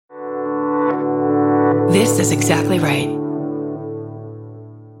This is exactly right.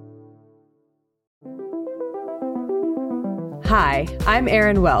 Hi, I'm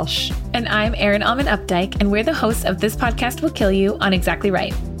Erin Welsh. And I'm Erin Alman Updike, and we're the hosts of This Podcast Will Kill You on Exactly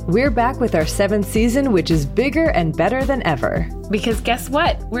Right. We're back with our 7th season, which is bigger and better than ever. Because guess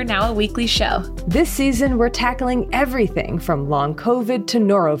what? We're now a weekly show. This season, we're tackling everything from long COVID to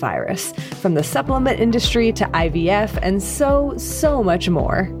norovirus, from the supplement industry to IVF, and so much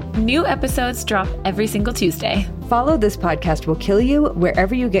more. New episodes drop every single Tuesday. Follow This Podcast Will Kill You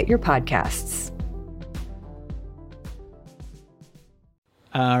wherever you get your podcasts.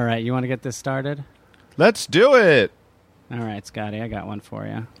 All right, you want to get this started? Let's do it. All right, Scotty, I got one for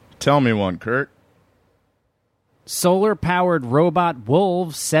you. Tell me one, Kurt. Solar-powered robot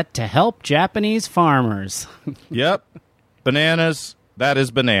wolves set to help Japanese farmers. Yep. Bananas. That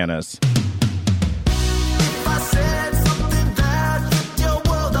is bananas.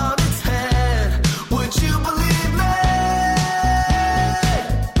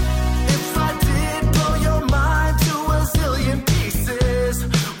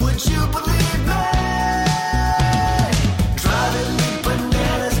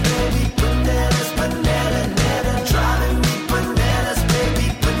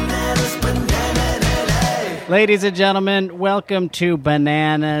 Ladies and gentlemen, welcome to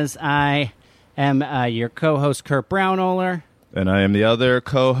Bananas. I am your co-host, Kurt Brownohler. And I am the other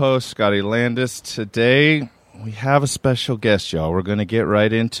co-host, Scotty Landis. Today, we have a special guest, y'all. We're going to get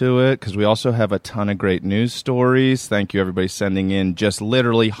right into it because we also have a ton of great news stories. Thank you, everybody, sending in just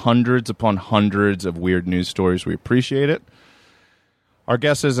literally hundreds upon hundreds of weird news stories. We appreciate it. Our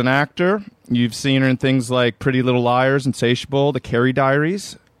guest is an actor. You've seen her in things like Pretty Little Liars, Insatiable, The Carrie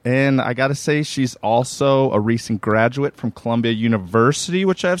Diaries. And I got to say, she's also a recent graduate from Columbia University,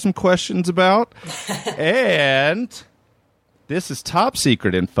 which I have some questions about. And this is top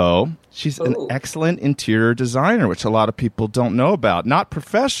secret info. She's an excellent interior designer, which a lot of people don't know about. Not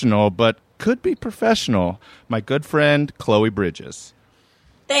professional, but could be professional. My good friend, Chloe Bridges.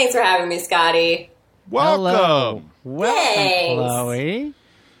 Thanks for having me, Scotty. Welcome. Hello. Welcome, Thanks. Chloe.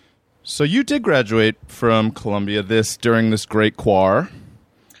 So you did graduate from Columbia during this great quar.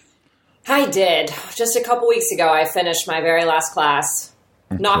 I did. Just a couple weeks ago, I finished my very last class.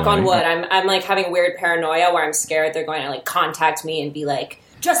 Okay. Knock on wood. I'm like having weird paranoia where I'm scared they're going to like contact me and be like,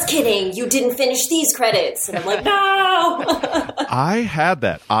 just kidding, you didn't finish these credits. And I'm like, no. I had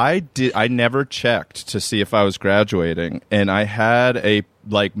that. I never checked to see if I was graduating, and I had an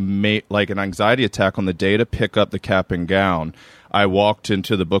anxiety attack on the day to pick up the cap and gown. I walked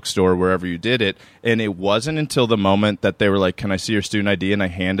into the bookstore wherever you did it, and it wasn't until the moment that they were like, can I see your student ID? And I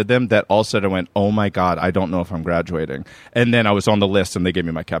handed them that all of a sudden I went, oh my God, I don't know if I'm graduating. And then I was on the list and they gave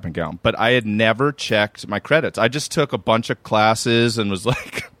me my cap and gown. But I had never checked my credits. I just took a bunch of classes and was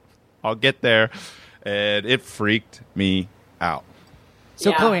like, I'll get there. And it freaked me out. So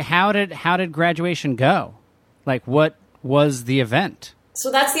yeah. Chloe, how did graduation go? Like, what was the event? So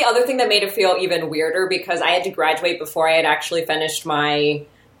that's the other thing that made it feel even weirder because I had to graduate before I had actually finished my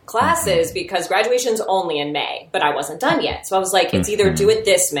classes because graduation's only in May, but I wasn't done yet. So I was like, it's either do it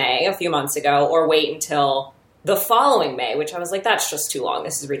this May, a few months ago, or wait until the following May, which I was like, that's just too long.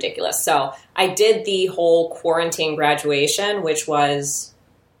 This is ridiculous. So I did the whole quarantine graduation, which was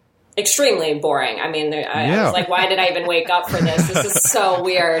extremely boring. I mean, I was like, why did I even wake up for this? This is so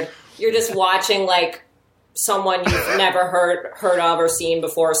weird. You're just watching like someone you've never heard of or seen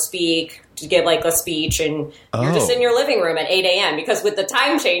before speak to give like a speech, and you're just in your living room at 8 a.m. because with the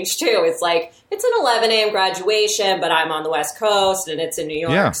time change too, it's like it's an 11 a.m. graduation, but I'm on the West Coast and it's in New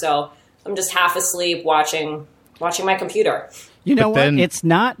York, so I'm just half asleep watching my computer. You know what? It's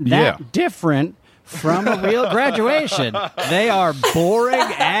not that different from a real graduation. They are boring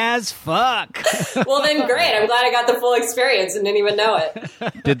as fuck. Well, then great. I'm glad I got the full experience and didn't even know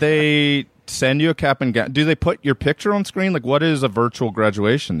it. Did they send you a cap and gown? Do they put your picture on screen? Like, what is a virtual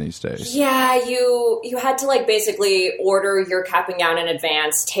graduation these days? Yeah, you had to like basically order your cap and gown in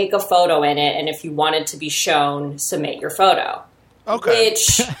advance, take a photo in it, and if you wanted to be shown, submit your photo. Okay.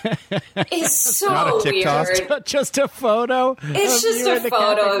 Which is so Not a TikTok. weird. Just a photo. It's just a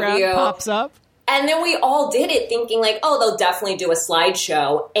photo of you. Pops up. And then we all did it thinking like, oh, they'll definitely do a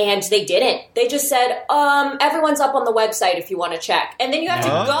slideshow. And they didn't. They just said, everyone's up on the website if you want to check. And then you have to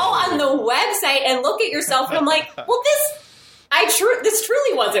go on the website and look at yourself. And I'm like, well, this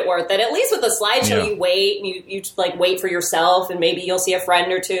truly wasn't worth it. At least with a slideshow, you wait and you like wait for yourself and maybe you'll see a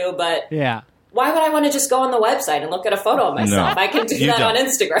friend or two. But why would I want to just go on the website and look at a photo of myself? No, I can do that on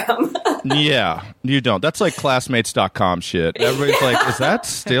Instagram. Yeah, you don't. That's like classmates.com shit. Everybody's like, is that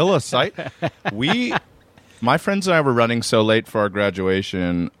still a site? My friends and I were running so late for our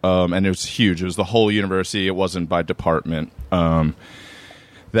graduation, and it was huge. It was the whole university. It wasn't by department.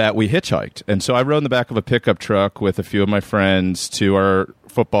 That we hitchhiked. And so I rode in the back of a pickup truck with a few of my friends to our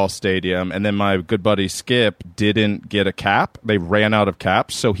football stadium. And then my good buddy Skip didn't get a cap. They ran out of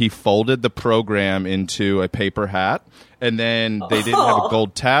caps. So he folded the program into a paper hat. And then they didn't have a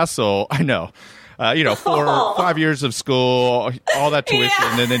gold tassel. I know. 4 or 5 years of school, all that tuition.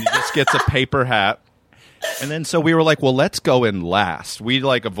 And then he just gets a paper hat. And then so we were like, well, let's go in last. We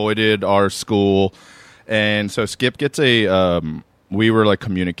avoided our school. And so Skip gets we were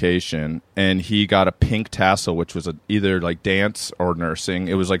communication, and he got a pink tassel, which was either dance or nursing.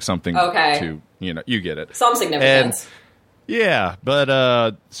 It was something to, you get it. Some significance. Yeah,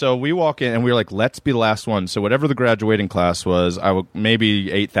 but so we walk in and we were like, let's be the last one. So whatever the graduating class was, maybe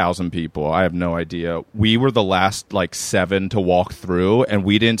 8,000 people. I have no idea. We were the last 7 to walk through, and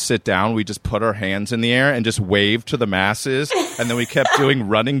we didn't sit down. We just put our hands in the air and just waved to the masses. And then we kept doing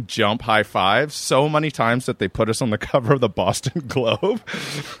running jump high fives so many times that they put us on the cover of the Boston Globe.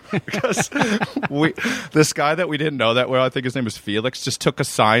 Because this guy that we didn't know that well, I think his name was Felix, just took a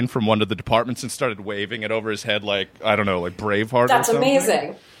sign from one of the departments and started waving it over his head I don't know, Braveheart. That's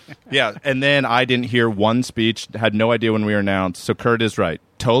amazing. Yeah, and then I didn't hear one speech, had no idea when we were announced. So Kurt is right.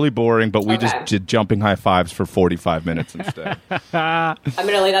 Totally boring, but we just did jumping high fives for 45 minutes instead.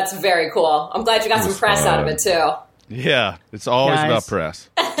 Admittedly, that's very cool. I'm glad you got some press out of it, too. Yeah, it's always about press.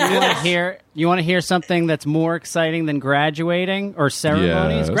 You want to hear something that's more exciting than graduating or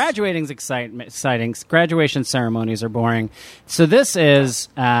ceremonies? Yes. Graduating's exciting. Graduation ceremonies are boring. So this is,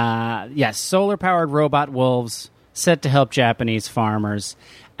 solar-powered robot wolves set to help Japanese farmers.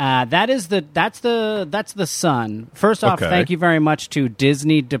 That's the Sun. First off, thank you very much to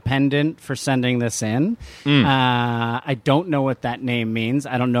Disney Dependent for sending this in. I don't know what that name means.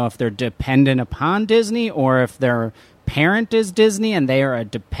 I don't know if they're dependent upon Disney or if their parent is Disney and they are a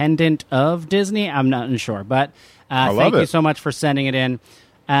dependent of Disney. I'm not sure, but thank you so much for sending it in.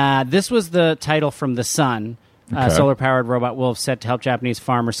 This was the title from the Sun. Solar-powered robot wolves set to help Japanese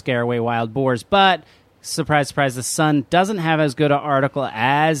farmers scare away wild boars, but surprise, surprise, the Sun doesn't have as good an article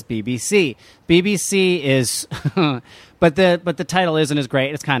as BBC. BBC is, but the title isn't as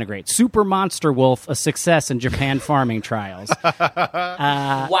great. It's kind of great. Super Monster Wolf, a success in Japan farming trials.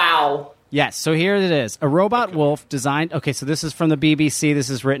 Wow. Yes, so here it is. A robot wolf designed... Okay, so this is from the BBC.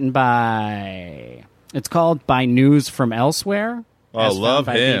 This is written by... It's called By News from Elsewhere. Oh, love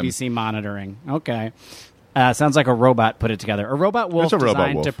by him. BBC Monitoring. Okay. Sounds like a robot put it together. A robot wolf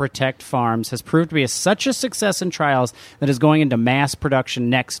designed to protect farms has proved to be such a success in trials that is going into mass production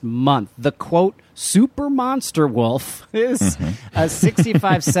next month. The, quote, super monster wolf is a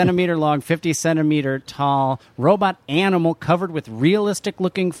 65-centimeter long, 50-centimeter tall robot animal covered with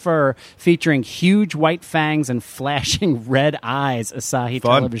realistic-looking fur featuring huge white fangs and flashing red eyes, Asahi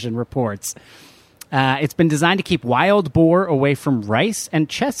Television reports. It's been designed to keep wild boar away from rice and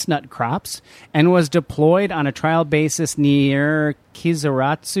chestnut crops and was deployed on a trial basis near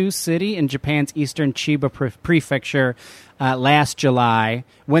Kizaratsu City in Japan's eastern Chiba prefecture last July.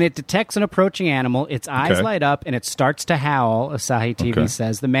 When it detects an approaching animal, its eyes light up and it starts to howl, Asahi TV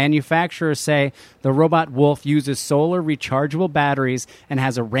says. The manufacturers say the robot wolf uses solar rechargeable batteries and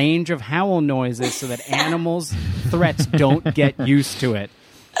has a range of howl noises so that animals' threats don't get used to it.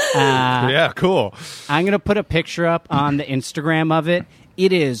 Yeah, cool. I'm going to put a picture up on the Instagram of it.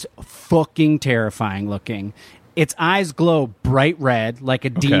 It is fucking terrifying looking. Its eyes glow bright red like a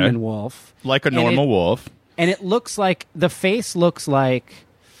demon wolf. Like a normal wolf. And it looks like, the face looks like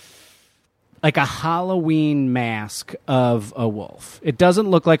a Halloween mask of a wolf. It doesn't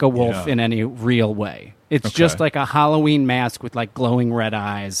look like a wolf in any real way. It's just like a Halloween mask with glowing red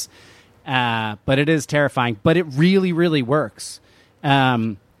eyes. But it is terrifying. But it really, really works.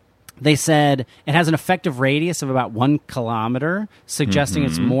 They said it has an effective radius of about 1 kilometer, suggesting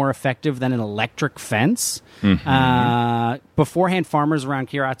it's more effective than an electric fence. Beforehand, farmers around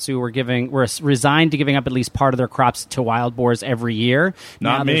Kiratsu were resigned to giving up at least part of their crops to wild boars every year.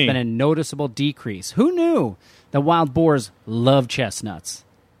 Now there's been a noticeable decrease. Who knew that wild boars love chestnuts?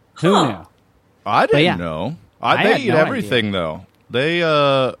 Who knew? I didn't know. They eat everything, though. They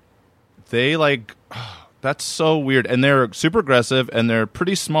like... That's so weird. And they're super aggressive, and they're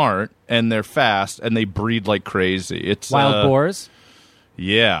pretty smart, and they're fast, and they breed like crazy. It's wild boars?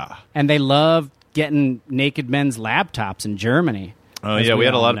 Yeah. And they love getting naked men's laptops in Germany. Oh, yeah. We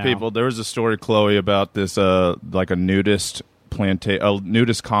had a lot of people. There was a story, Chloe, about this, a nudist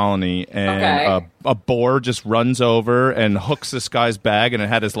nudist colony, and a boar just runs over and hooks this guy's bag, and it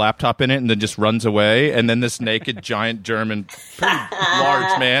had his laptop in it, and then just runs away. And then this naked, giant German, pretty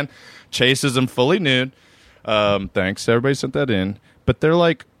large man chases him fully nude. Thanks. Everybody sent that in. But they're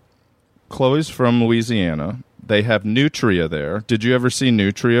like, Chloe's from Louisiana. They have nutria there. Did you ever see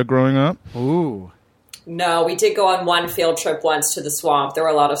nutria growing up? Ooh. No, we did go on one field trip once to the swamp. There were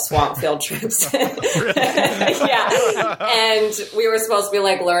a lot of swamp field trips. Yeah. And we were supposed to be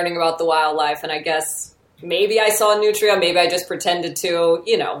like learning about the wildlife. And I guess maybe I saw nutria. Maybe I just pretended to.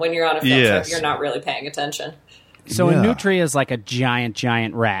 You know, when you're on a field trip, you're not really paying attention. So a nutria is like a giant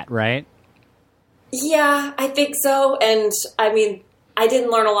rat, right? Yeah, I think so. And I mean, I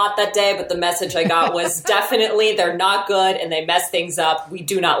didn't learn a lot that day, but the message I got was definitely they're not good and they mess things up. We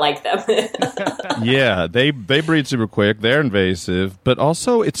do not like them. Yeah, they breed super quick. They're invasive, but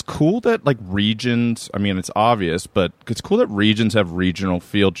also it's cool that like regions, I mean, it's obvious, but it's cool that regions have regional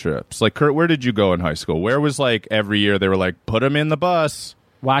field trips. Like, Kurt, where did you go in high school? Where was like every year they were like, put them in the bus?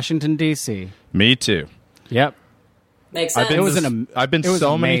 Washington, D.C. Me too. Yep. Makes sense. I've been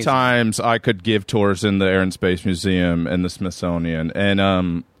so amazing. many times I could give tours in the Air and Space Museum and the Smithsonian,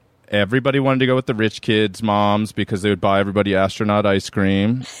 and everybody wanted to go with the rich kids' moms because they would buy everybody astronaut ice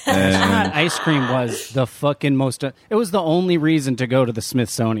cream. Astronaut ice cream was the fucking most. It was the only reason to go to the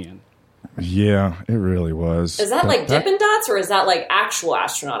Smithsonian. Yeah, it really was. Is that like Dippin' Dots or is that like actual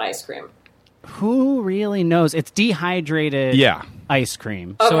astronaut ice cream? Who really knows? It's dehydrated ice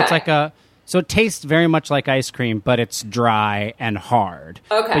cream. Okay. So it's like so it tastes very much like ice cream, but it's dry and hard.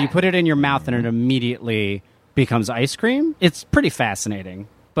 Okay. But you put it in your mouth and it immediately becomes ice cream. It's pretty fascinating.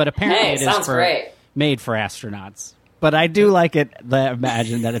 But apparently it is made for astronauts. But I do like it,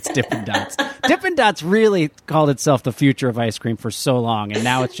 imagine that it's Dippin' Dots. Dippin' Dots really called itself the future of ice cream for so long, and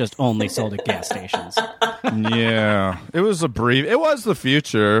now it's just only sold at gas stations. Yeah. It was the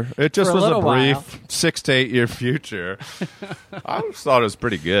future. It just was a brief 6 to 8 year future. I just thought it was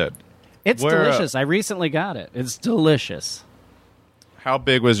pretty good. It's delicious. I recently got it. It's delicious. How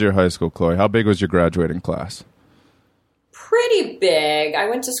big was your high school, Chloe? How big was your graduating class? Pretty big. I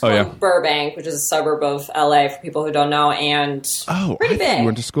went to school in Burbank, which is a suburb of LA for people who don't know, and pretty big. You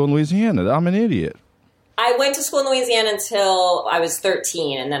went to school in Louisiana. I'm an idiot. I went to school in Louisiana until I was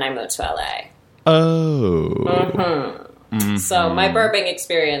 13, and then I moved to LA. Oh. Mm-hmm. So my Burbank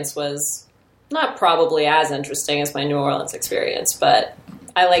experience was not probably as interesting as my New Orleans experience, but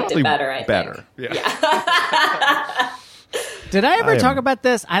I liked it better, I think. Yeah. Did I ever talk about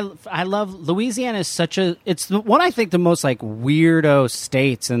this? I love Louisiana. It's one I think the most like weirdo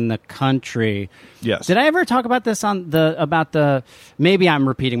states in the country. Yes. Did I ever talk about this maybe I'm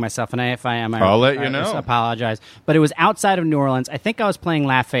repeating myself, and if I am, I'll let you know. I apologize. But it was outside of New Orleans. I think I was playing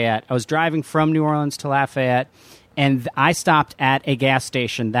Lafayette. I was driving from New Orleans to Lafayette, and I stopped at a gas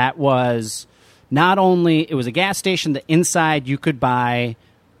station that was not only, it was a gas station that inside you could buy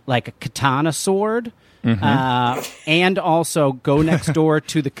like a katana sword. Mm-hmm. And also go next door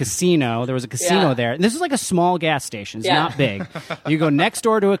to the casino. There was a casino there. And this is like a small gas station. It's not big. You go next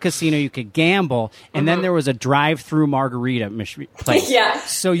door to a casino, you could gamble, and then there was a drive-through margarita place.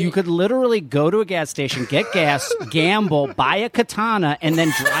 So you could literally go to a gas station, get gas, gamble, buy a katana, and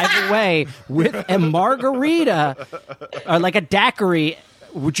then drive away with a margarita or like a daiquiri,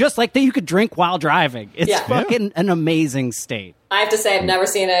 just like that you could drink while driving. It's fucking an amazing state. I have to say, I've never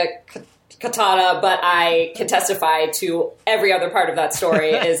seen a katana, but I can testify to every other part of that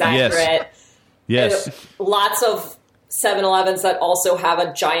story is accurate. Yes. Lots of 7-Elevens that also have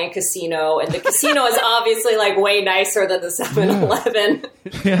a giant casino, and the casino is obviously like way nicer than the 7-Eleven.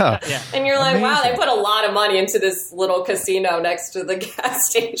 Yeah. And you're like, wow, they put a lot of money into this little casino next to the gas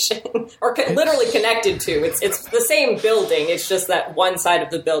station, or literally connected to. It's the same building. It's just that one side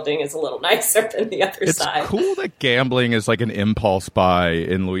of the building is a little nicer than the other side. It's cool that gambling is like an impulse buy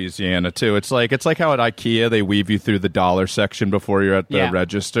in Louisiana too. It's like how at IKEA they weave you through the dollar section before you're at the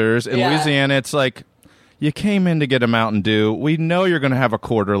registers. In Louisiana, it's like, you came in to get a Mountain Dew. We know you're going to have a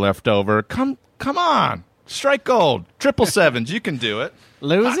quarter left over. Come on. Strike gold. 777s. You can do it.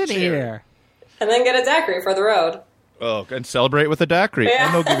 Lose it here. And then get a daiquiri for the road. Oh, and celebrate with a daiquiri. Yeah.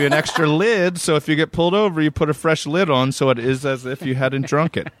 And they'll give you an extra lid, so if you get pulled over, you put a fresh lid on so it is as if you hadn't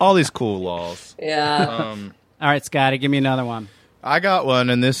drunk it. All these cool laws. Yeah. All right, Scotty, give me another one. I got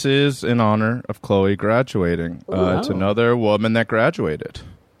one, and this is in honor of Chloe graduating. It's another woman that graduated.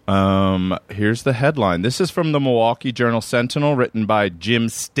 Here's the headline. This is from the Milwaukee Journal-Sentinel, written by Jim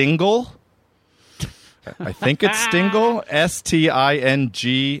Stingel. I think it's Stingel, Stingl.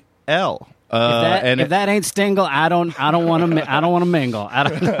 If that ain't Stingel, I don't want to mingle. I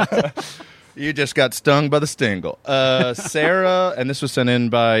don't know. You just got stung by the Stingel. Sarah, and this was sent in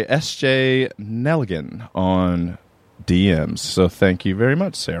by S.J. Nelligan on DMs. So thank you very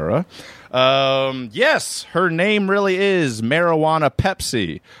much, Sarah. Yes, her name really is Marijuana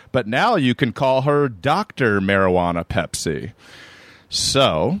Pepsi, but now you can call her Dr. Marijuana Pepsi.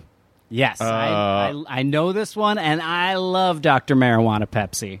 So... Yes, I know this one, and I love Dr. Marijuana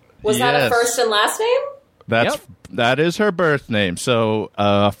Pepsi. Was that a first and last name? That is her birth name. So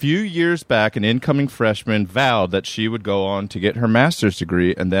a few years back, an incoming freshman vowed that she would go on to get her master's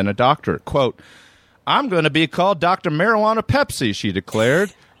degree and then a doctorate. Quote, "I'm going to be called Dr. Marijuana Pepsi," she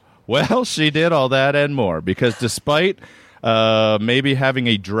declared. Well, she did all that and more, because despite... maybe having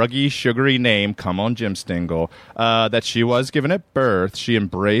a druggy, sugary name, come on, Jim Stingle, that she was given at birth, she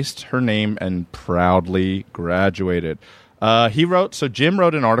embraced her name and proudly graduated. Jim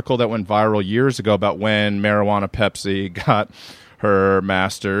wrote an article that went viral years ago about when Marijuana Pepsi got her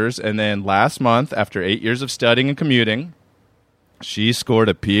master's, and then last month, after 8 years of studying and commuting, she scored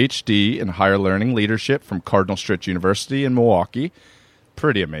a PhD in higher learning leadership from Cardinal Stritch University in Milwaukee.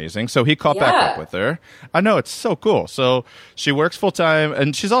 Pretty amazing. So he caught back up with her. I know, it's so cool. So she works full-time,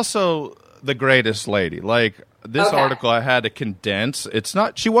 and she's also the greatest lady. Like, this article I had to condense.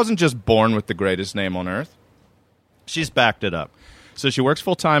 She wasn't just born with the greatest name on earth. She's backed it up. So she works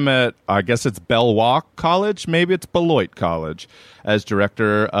full-time at, I guess it's Belwauk College, maybe it's Beloit College, as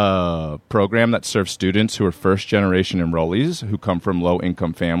director of a program that serves students who are first-generation enrollees who come from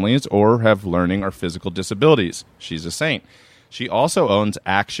low-income families or have learning or physical disabilities. She's a saint. She also owns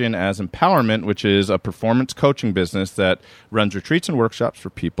Action as Empowerment, which is a performance coaching business that runs retreats and workshops for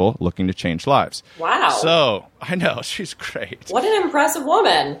people looking to change lives. Wow. So, I know, she's great. What an impressive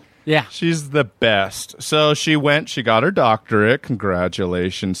woman. Yeah. She's the best. So she got her doctorate.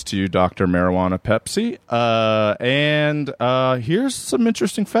 Congratulations to you, Dr. Marijuana Pepsi. And here's some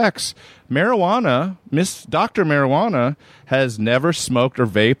interesting facts. Miss Dr. Marijuana has never smoked or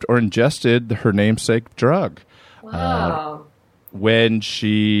vaped or ingested her namesake drug. Wow. When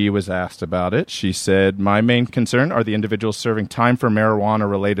she was asked about it, she said, "My main concern are the individuals serving time for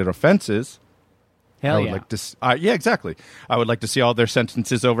marijuana-related offenses." Hell yeah. Yeah, exactly. I would like to see all their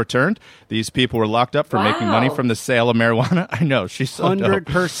sentences overturned. These people were locked up for making money from the sale of marijuana. I know, she's so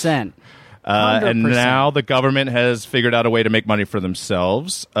 100%. And now the government has figured out a way to make money for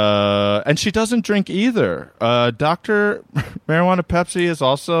themselves. And she doesn't drink either. Dr. Marijuana Pepsi is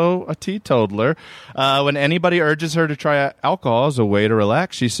also a teetotaler. When anybody urges her to try alcohol as a way to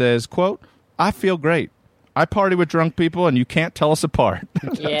relax, she says, quote, "I feel great. I party with drunk people, and you can't tell us apart."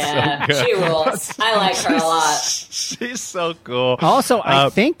 Yeah, so she rules. I like her a lot. She's so cool. Also, I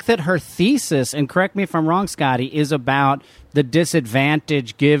think that her thesis, and correct me if I'm wrong, Scotty, is about the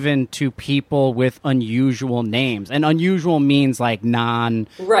disadvantage given to people with unusual names. And unusual means like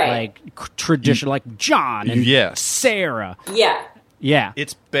traditional, like John and Sarah. Yeah. Yeah.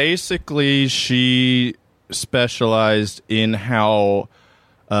 It's basically she specialized in how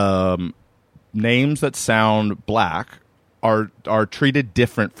names that sound black are treated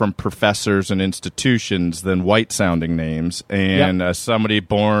different from professors and institutions than white-sounding names. And as somebody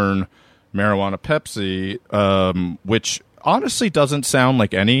born Marijuana Pepsi, which honestly doesn't sound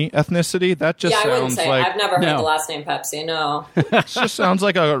like any ethnicity. That just sounds I wouldn't say. like... I've never heard the last name Pepsi, no. It just sounds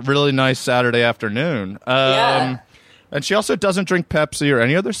like a really nice Saturday afternoon. And she also doesn't drink Pepsi or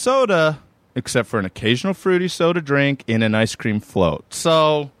any other soda except for an occasional fruity soda drink in an ice cream float.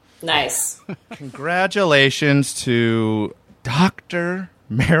 So... Nice. Congratulations to Dr.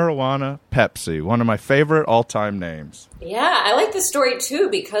 Marijuana Pepsi, one of my favorite all-time names. Yeah, I like this story too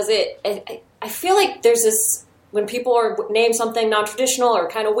because I feel like there's this, when people are named something non-traditional or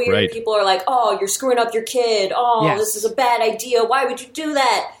kind of weird, people are like, "Oh, you're screwing up your kid. Oh, this is a bad idea. Why would you do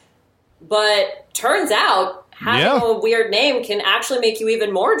that?" But turns out having a weird name can actually make you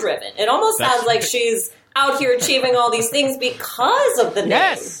even more driven. It almost sounds like she's out here achieving all these things because of the name.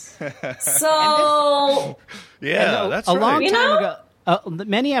 Yes. So, that's a long time ago.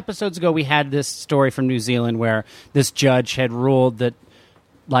 Many episodes ago, we had this story from New Zealand where this judge had ruled that,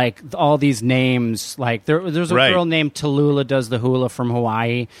 like, all these names, like, there's a girl named Tallulah does the hula from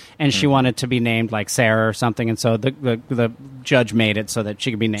Hawaii, and she wanted to be named, like, Sarah or something, and so the judge made it so that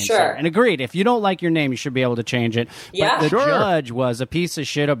she could be named Sarah. And agreed, if you don't like your name, you should be able to change it. Yeah. But the judge was a piece of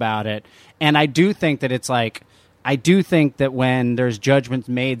shit about it, and I do think that it's like, I do think that when there's judgments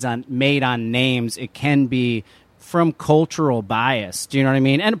made on names, it can be from cultural bias. Do you know what I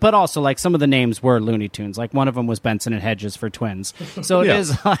mean? But also, like, some of the names were Looney Tunes. Like, one of them was Benson and Hedges for twins. So it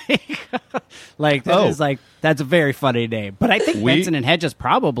is like, that's a very funny name. But I think Benson and Hedges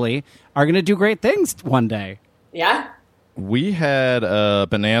probably are going to do great things one day. Yeah. we had a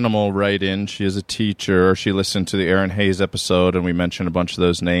Bananimal write in. She is a teacher. She listened to the Aaron Hayes episode, and we mentioned a bunch of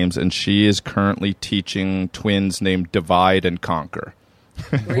those names. And she is currently teaching twins named Divide and Conquer.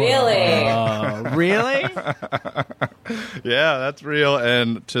 Really? Really? Yeah, that's real.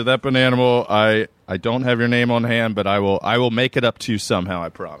 And to that Bananimal, I don't have your name on hand, but I will make it up to you somehow, I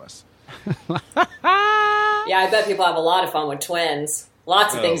promise. Yeah, I bet people have a lot of fun with twins.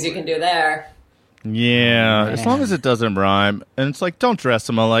 Lots of things you can do there. Yeah, as long as it doesn't rhyme. And it's like, don't dress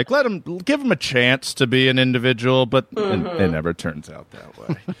them alike. Give them a chance to be an individual, but it never turns out that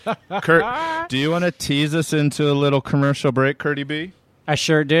way. Kurt, do you want to tease us into a little commercial break, Curdy B? I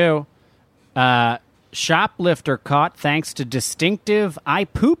sure do. Shoplifter caught thanks to distinctive "I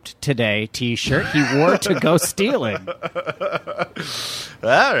pooped today" T-shirt he wore to go stealing.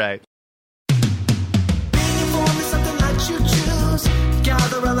 All right.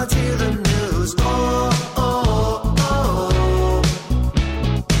 Gather and let's hear the news. Oh, oh, oh.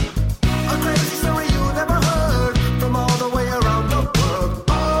 A crazy story you never heard from all the way around the world.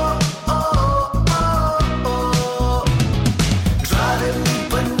 Oh, oh, oh, oh. Driving me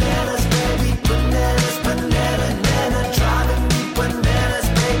bananas, baby. Bananas, banana, nana. Driving me bananas,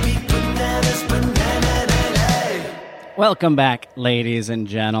 baby. Bananas, banana, nana. Welcome back, ladies and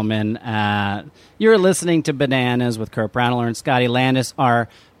gentlemen. You're listening to Bananas with Kurt Brownell and Scotty Landis. Our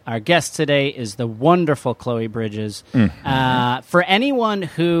guest today is the wonderful Chloe Bridges. Mm-hmm. For anyone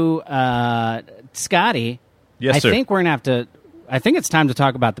who, Scotty, yes, sir. I think it's time to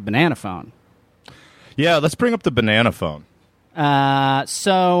talk about the banana phone. Yeah, let's bring up the banana phone.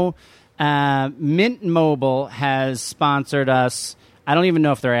 So Mint Mobile has sponsored us. I don't even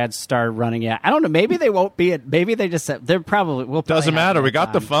know if their ads started running yet. I don't know. Maybe they won't be. Maybe they just said they're probably. Doesn't matter. We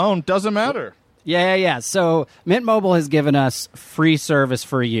got the phone. Doesn't matter. Yeah. So Mint Mobile has given us free service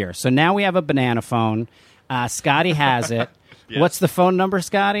for a year. So now we have a banana phone. Scotty has it. Yes. What's the phone number,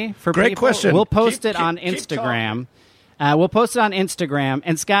 Scotty? For Great people? question. We'll post it on Instagram. We'll post it on Instagram.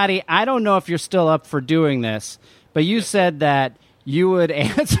 And Scotty, I don't know if you're still up for doing this, but you said that you would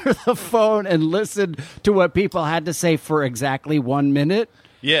answer the phone and listen to what people had to say for exactly 1 minute.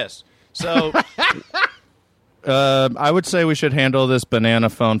 Yes. So I would say we should handle this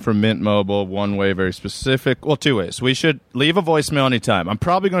banana phone from Mint Mobile one way, very specific. Well, two ways. We should leave a voicemail anytime. I'm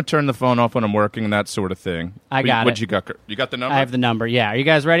probably going to turn the phone off when I'm working and that sort of thing. I got it. You got? You got the number? I have the number, yeah. Are you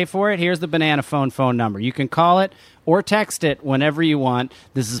guys ready for it? Here's the banana phone number. You can call it or text it whenever you want.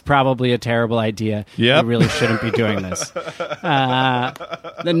 This is probably a terrible idea. Yep. You really shouldn't be doing this.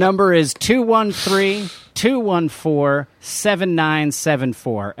 The number is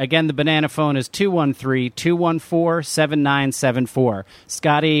 213-214-7974. Again, the banana phone is 213-214-7974.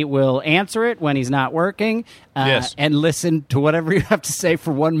 Scotty will answer it when he's not working and listen to whatever you have to say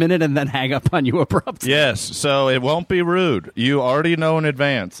for 1 minute and then hang up on you abruptly. Yes, so it won't be rude. You already know in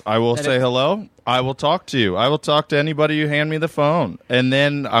advance. I will say hello. I will talk to you. I will talk to anybody you hand me the phone. And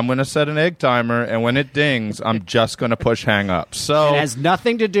then I'm going to set an egg timer, and when it dings, I'm just going to push hang up. So it has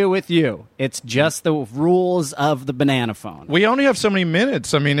nothing to do with you. It's just the rules of the banana phone. We only have so many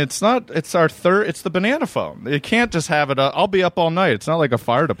minutes. I mean, it's the banana phone. You can't just have it up. I'll be up all night. It's not like a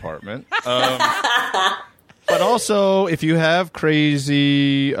fire department. But also, if you have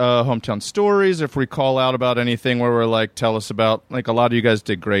crazy hometown stories, if we call out about anything where we're like, tell us about, like a lot of you guys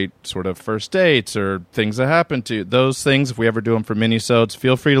did great sort of first dates or things that happened to you. Those things, if we ever do them for mini-sodes,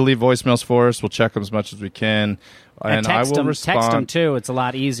 feel free to leave voicemails for us. We'll check them as much as we can. And I will respond. Text them, too. It's a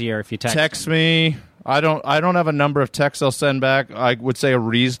lot easier if you text Text me. I don't have a number of texts I'll send back. I would say a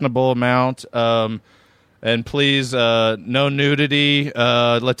reasonable amount. And please, no nudity.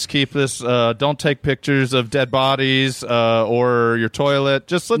 Let's keep this. Don't take pictures of dead bodies or your toilet.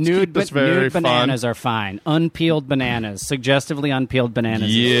 Just let's keep this very nude fun. Bananas are fine. Unpeeled bananas. Suggestively unpeeled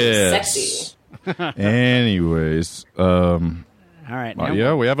bananas. Yes. Sexy. Anyways. All right.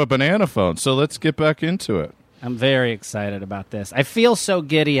 Yeah, we have a banana phone. So let's get back into it. I'm very excited about this. I feel so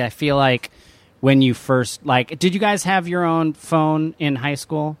giddy. I feel like when you first, did you guys have your own phone in high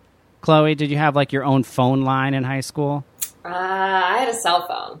school? Chloe, did you have your own phone line in high school? I had a cell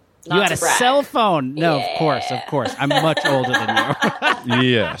phone. You had a cell phone? No, yeah. Of course. I'm much older than you.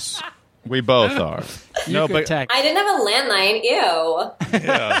 Yes, we both are. Text. I didn't have a landline. Ew.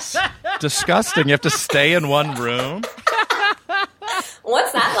 Yes, disgusting. You have to stay in one room.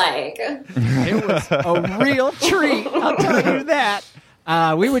 What's that like? It was a real treat. I'll tell you that.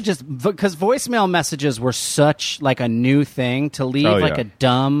 We would just, because voicemail messages were such a new thing, to leave a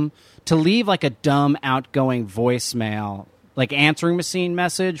dumb outgoing voicemail, answering machine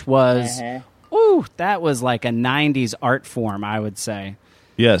message was, that was like a 90s art form, I would say.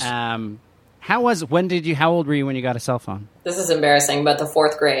 Yes. How old were you when you got a cell phone? This is embarrassing, but the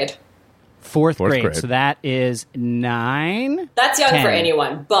 4th grade. Fourth grade. So that is 9. That's young 10. for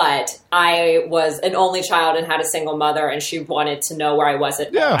anyone, but I was an only child and had a single mother, and she wanted to know where I was at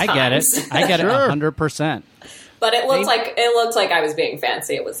all times. I get it. I get it 100%. But it looked like I was being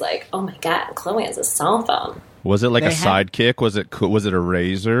fancy. It was like, oh my God, Chloe has a cell phone. Was it like a sidekick? Was it a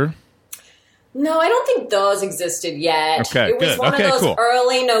Razor? No, I don't think those existed yet. Okay, it was one of those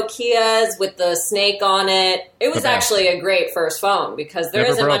early Nokias with the snake on it. It was actually a great first phone because there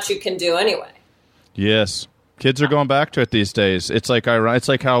isn't much you can do anyway. Yes. Kids are going back to it these days. It's like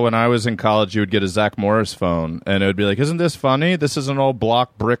how when I was in college, you would get a Zach Morris phone, and it would be like, isn't this funny? This is an old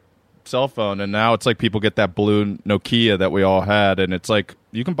block brick cell phone, and now it's like people get that blue Nokia that we all had, and it's like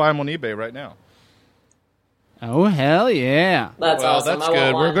you can buy them on eBay right now. Oh hell yeah! That's awesome. That's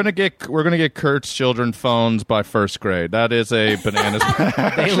good. We're gonna get Kurt's children phones by 1st grade. That is a bananas.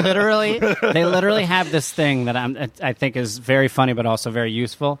 They literally have this thing that I think is very funny, but also very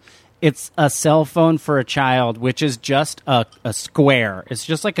useful. It's a cell phone for a child, which is just a square. It's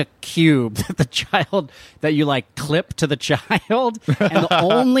just like a cube that you like clip to the child, and the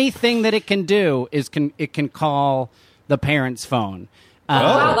only thing that it can do is it can call the parent's phone.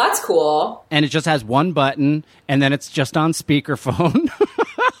 Wow, that's cool. And it just has one button, and then it's just on speakerphone.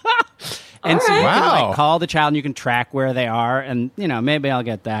 And so you can like call the child, and you can track where they are, and maybe I'll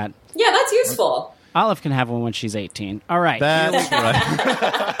get that. Yeah, that's useful. Olive can have one when she's 18. All right. That's right.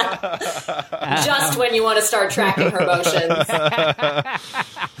 Just when you want to start tracking her motions.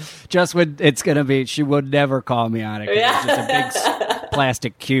 Just when it's going to be, she would never call me on it. It's just a big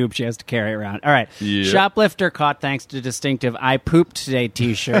plastic cube she has to carry around. All right. Yep. Shoplifter caught thanks to distinctive I Pooped Today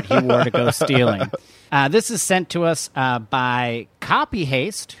t-shirt he wore to go stealing. This is sent to us by Copy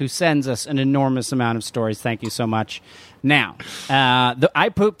Haste, who sends us an enormous amount of stories. Thank you so much. Now, the I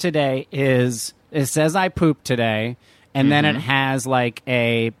Pooped Today it says I pooped today, and then it has like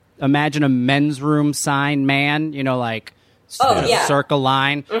imagine a men's room sign man, circle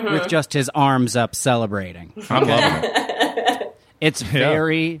line with just his arms up celebrating. I'm loving it. It's a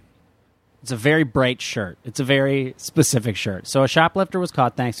very bright shirt. It's a very specific shirt. So a shoplifter was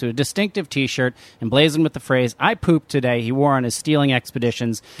caught thanks to a distinctive T-shirt emblazoned with the phrase, I pooped today, he wore on his stealing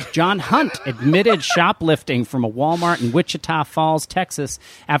expeditions. John Hunt admitted shoplifting from a Walmart in Wichita Falls, Texas,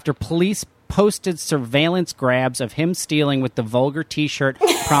 after police posted surveillance grabs of him stealing with the vulgar T-shirt,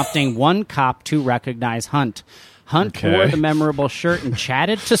 prompting one cop to recognize Hunt. Hunt wore the memorable shirt and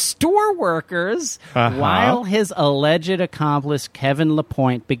chatted to store workers while his alleged accomplice, Kevin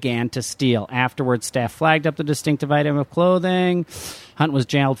LaPointe, began to steal. Afterwards, staff flagged up the distinctive item of clothing. Hunt was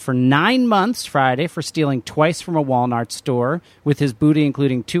jailed for 9 months Friday for stealing twice from a Walmart store, with his booty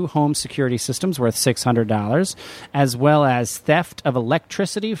including 2 home security systems worth $600, as well as theft of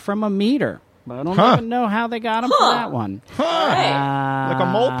electricity from a meter. But I don't even know how they got him for that one. Like a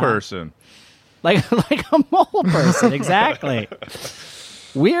mole person. Like a mole person, exactly.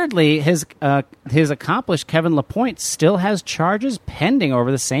 Weirdly, his accomplice, Kevin LaPointe, still has charges pending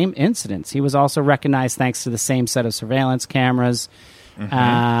over the same incidents. He was also recognized thanks to the same set of surveillance cameras.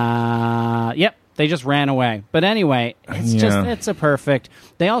 Yep, they just ran away. But anyway, it's a perfect.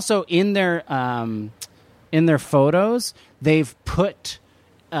 They also, in their photos, they've put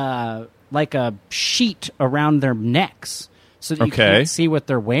like a sheet around their necks so that you can't see what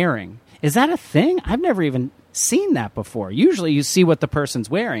they're wearing. Is that a thing? I've never even seen that before. Usually you see what the person's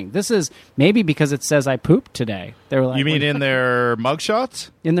wearing. This is maybe because it says I pooped today. They were like, you mean in their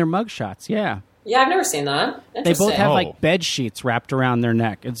mugshots? In their mugshots, yeah. Yeah, I've never seen that. They both have like bed sheets wrapped around their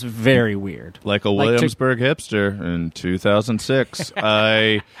neck. It's very weird. Like a Williamsburg hipster in 2006.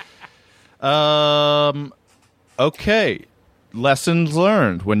 Okay. Lessons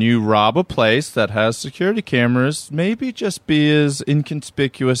learned. When you rob a place that has security cameras, maybe just be as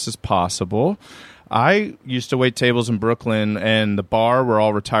inconspicuous as possible. I used to wait tables in Brooklyn, and the bar were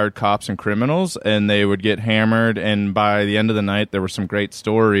all retired cops and criminals, and they would get hammered, and by the end of the night, there were some great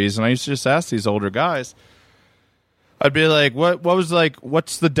stories. And I used to just ask these older guys, I'd be like,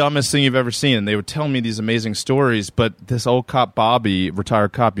 what's the dumbest thing you've ever seen? And they would tell me these amazing stories, but this old cop, Bobby,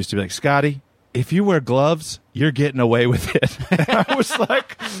 retired cop, used to be like, Scotty, if you wear gloves, you're getting away with it. And I was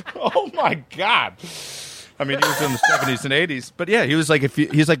like, oh my God. I mean, he was in the 70s and 80s. But yeah, he was like,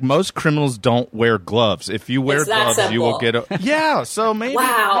 he's like, most criminals don't wear gloves. If you wear gloves, simple. You will get yeah, so maybe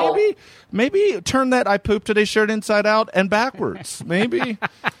turn that I Poop Today shirt inside out and backwards. Maybe.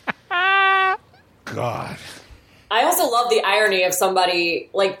 God. I also love the irony of somebody,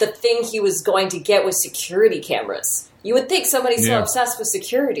 like, the thing he was going to get was security cameras. You would think somebody's so obsessed with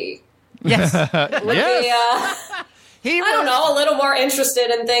security. Yes. I don't know, a little more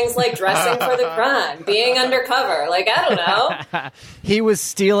interested in things like dressing for the crime, being undercover. Like, I don't know. He was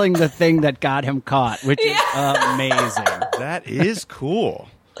stealing the thing that got him caught, which is amazing. That is cool.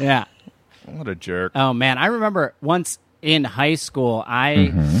 Yeah. What a jerk. Oh, man. I remember once in high school,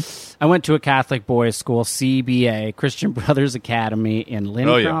 I went to a Catholic boys' school, CBA, Christian Brothers Academy in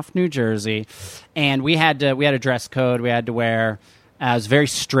Lincroft, New Jersey. And we had a dress code we had to wear. It was very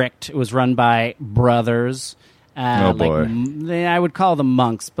strict. It was run by brothers. Oh, boy. I would call them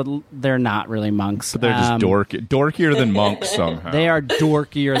monks, but they're not really monks. But they're just dorkier than monks somehow. They are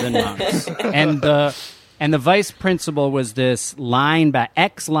dorkier than monks. And the vice principal was this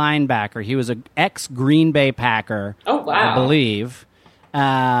ex-linebacker. He was an ex-Green Bay Packer, oh, wow. I believe.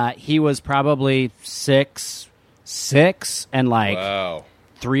 He was probably 6'6" and wow.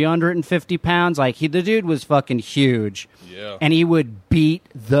 350 pounds. Like, the dude was fucking huge. Yeah. And he would beat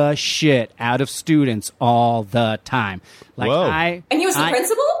the shit out of students all the time. Like, whoa. And he was the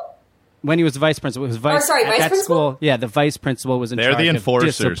principal? When he was the vice principal, vice principal? School, yeah, the vice principal was in charge of discipline. They're the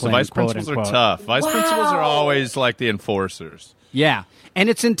enforcers. The vice principals quote, are tough. Vice principals are always like the enforcers. Yeah. And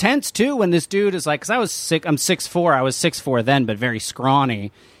it's intense, too, when this dude is like, because I'm 6'4", I was 6'4" then, but very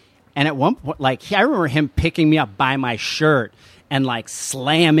scrawny. And at one point, like, I remember him picking me up by my shirt and, like,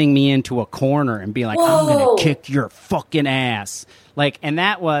 slamming me into a corner and being like, I'm going to kick your fucking ass. Like, and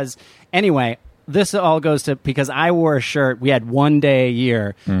that was, anyway, this all goes to, because I wore a shirt, we had one day a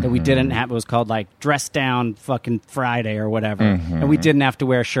year that we didn't have, it was called, like, Dress Down fucking Friday or whatever, and we didn't have to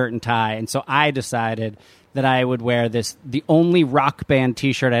wear a shirt and tie, and so I decided that I would wear the only rock band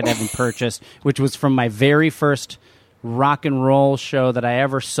t-shirt I'd ever purchased, which was from my very first rock and roll show that I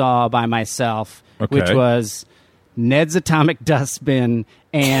ever saw by myself, which was Ned's Atomic Dustbin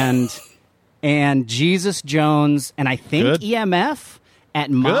and Jesus Jones and I think EMF at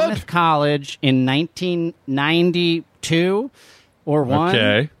Monmouth College in 1992 or 1.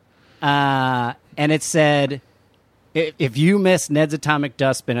 Okay. And it said, if you missed Ned's Atomic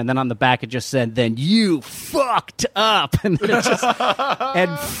Dustbin, and then on the back it just said, then you fucked up. And then it just,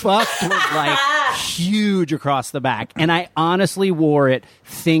 and fucked was like huge across the back. And I honestly wore it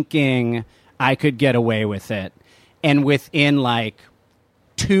thinking I could get away with it. And within like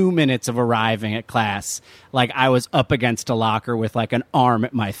 2 minutes of arriving at class, like I was up against a locker with like an arm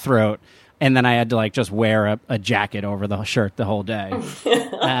at my throat. And then I had to like just wear a jacket over the shirt the whole day.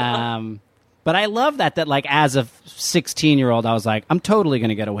 But I love that like as a 16-year-old, I was like, I'm totally going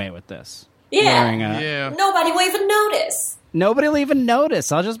to get away with this. Yeah. Nobody will even notice. Nobody will even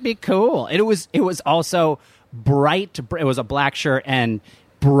notice. I'll just be cool. It was also bright. It was a black shirt and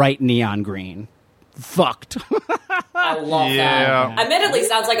bright neon green. Fucked. I love that. Admittedly,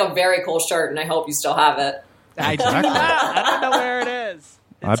 sounds like a very cool shirt, and I hope you still have it. I don't know where it is.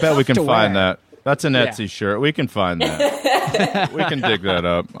 I bet we can find that. That's an Etsy shirt. We can find that. We can dig that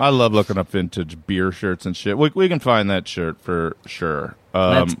up. I love looking up vintage beer shirts and shit. We can find that shirt for sure.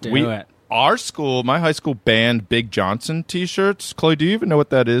 Let's do it. Our school, my high school, banned Big Johnson T-shirts. Chloe, do you even know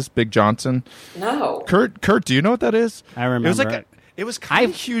what that is? Big Johnson? No. Kurt, do you know what that is? I remember it was kind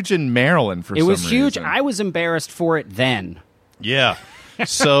of huge in Maryland for some reason. It was huge. I was embarrassed for it then. Yeah.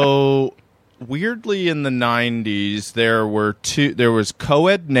 So weirdly in the 90s there was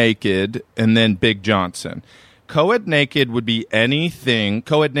Co-Ed Naked and then Big Johnson. Co-Ed Naked would be anything.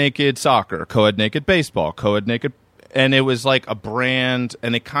 Co-Ed Naked soccer, Co-Ed Naked baseball, Co-Ed Naked, and it was like a brand,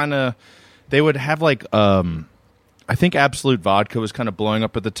 and they would have like I think Absolute Vodka was kind of blowing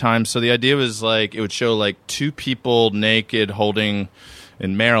up at the time. So the idea was like it would show like two people naked holding,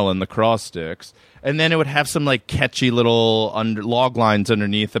 in Maryland, the cross sticks. And then it would have some like catchy little log lines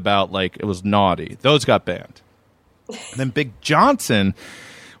underneath about like it was naughty. Those got banned. And then Big Johnson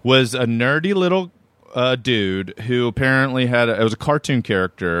was a nerdy little dude who apparently it was a cartoon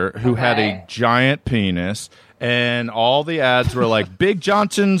character who had a giant penis. And all the ads were like Big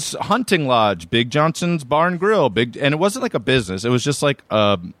Johnson's Hunting Lodge, Big Johnson's Bar and Grill, and it wasn't like a business. It was just like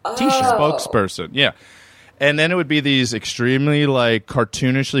a t-shirt spokesperson. Yeah. And then it would be these extremely like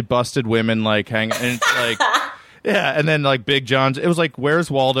cartoonishly busted women like hanging, and it's like, yeah. And then like Big John's, it was like Where's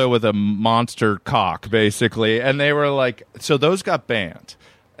Waldo with a monster cock, basically. And they were like, so those got banned,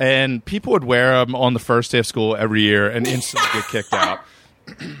 and people would wear them on the first day of school every year and instantly get kicked out.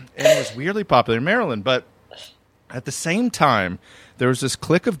 And it was weirdly popular in Maryland, but at the same time, there was this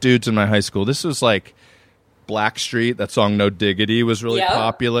clique of dudes in my high school. This was like Blackstreet, that song No Diggity was really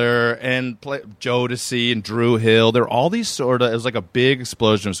popular, and Jodeci and Drew Hill. There were all these it was like a big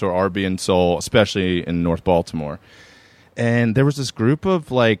explosion of sort of R&B and soul, especially in North Baltimore. And there was this group of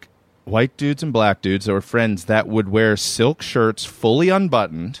like white dudes and black dudes that were friends that would wear silk shirts fully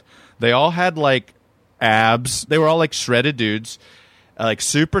unbuttoned. They all had like abs. They were all like shredded dudes, like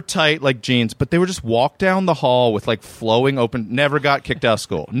super tight, like jeans. But they would just walk down the hall with like flowing open. Never got kicked out of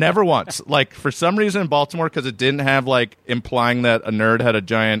school. Never once. Like for some reason in Baltimore, because it didn't have like implying that a nerd had a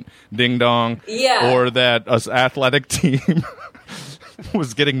giant ding dong, or that an athletic team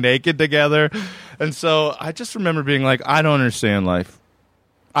was getting naked together. And so I just remember being like, I don't understand life.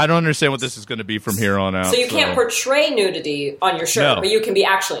 I don't understand what this is going to be from here on out. So you can't portray nudity on your shirt, but you can be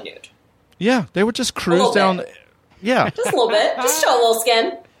actually nude. Yeah, they would just cruise down. Yeah. Just a little bit. Just show a little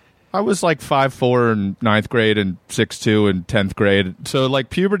skin. I was like 5'4" in 9th grade and 6'2" in 10th grade. So like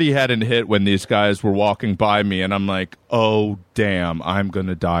puberty hadn't hit when these guys were walking by me, and I'm like, oh, damn, I'm going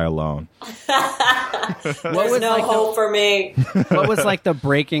to die alone. There's no hope for me. What was like the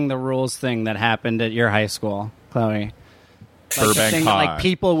breaking the rules thing that happened at your high school, Chloe? Like the thing that like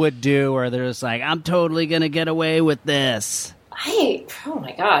people would do, or they're just like, I'm totally going to get away with this. Oh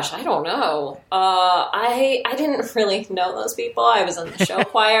my gosh, I don't know. I didn't really know those people. I was in the show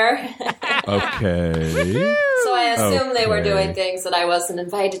choir. Okay. So I assume they were doing things that I wasn't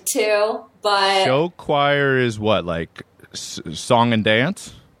invited to. But show choir is what, like song and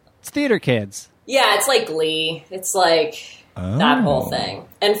dance? It's theater kids. Yeah, it's like Glee. It's like that whole thing.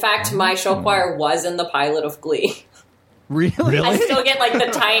 In fact, my show choir was in the pilot of Glee. Really? I still get like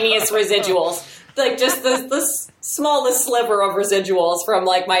the tiniest residuals. Like just the smallest sliver of residuals from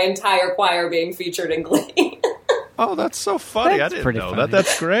like my entire choir being featured in Glee. Oh, that's so funny. I didn't know that.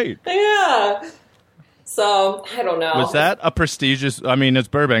 That's great. Yeah. So, I don't know. Was that a prestigious, I mean, it's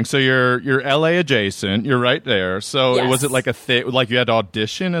Burbank, so you're LA adjacent. You're right there. So was it like like you had to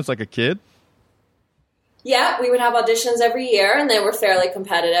audition as like a kid? Yeah, we would have auditions every year, and they were fairly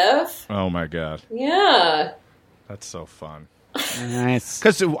competitive. Oh, my God. Yeah. That's so fun. Nice.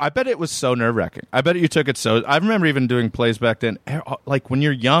 Because I bet it was so nerve-wracking. I bet you took it so... I remember even doing plays back then. Like, when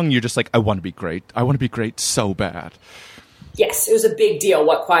you're young, you're just like, I want to be great. I want to be great so bad. Yes, it was a big deal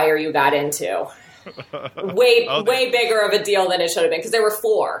what choir you got into. Way bigger of a deal than it should have been. Because there were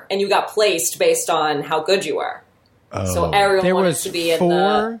 4, and you got placed based on how good you were. Oh. So everyone wanted to be in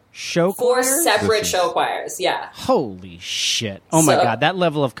the... show choirs? 4 choirs? separate show choirs, yeah. Holy shit. Oh my God, that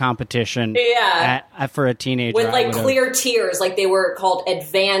level of competition for a teenager. With like clear tiers, like they were called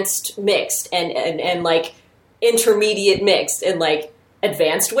advanced mixed and like intermediate mixed and like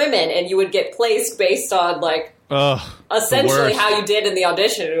advanced women, and you would get placed based on like essentially how you did in the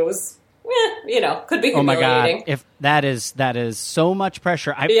audition. It was... could be humiliating. Oh my God! If that is so much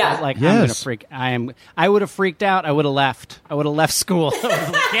pressure, I'm gonna freak. I would have freaked out. I would have left. I would have left school.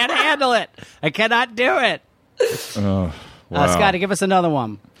 I can't handle it. I cannot do it. Oh, wow. Scotty, give us another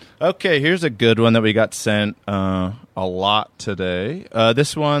one. Okay, here's a good one that we got sent a lot today.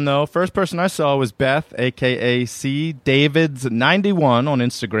 This one though, first person I saw was Beth, aka C Davids 91 on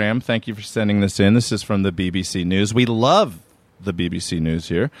Instagram. Thank you for sending this in. This is from the BBC News. We love the BBC News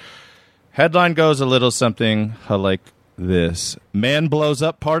here. Headline goes a little something like this. Man blows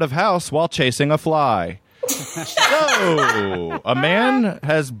up part of house while chasing a fly. So, a man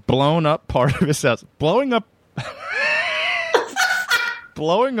has blown up part of his house. Blowing up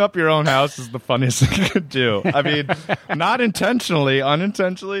your own house is the funniest thing you could do. I mean, not intentionally,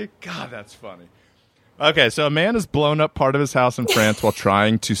 unintentionally. God, that's funny. Okay, so a man has blown up part of his house in France while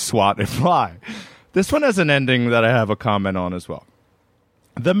trying to swat a fly. This one has an ending that I have a comment on as well.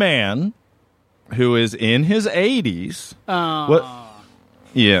 The man, who is in his 80s,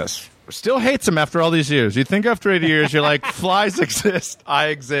 yes, still hates him after all these years. You'd think after 80 years, you're like, flies exist, I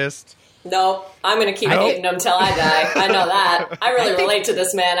exist. No, I'm going to keep hating him till I die. I know that. I really relate to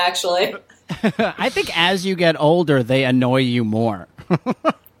this man, actually. I think as you get older, they annoy you more.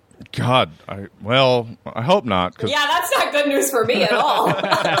 God, I hope not. Yeah, that's not good news for me at all.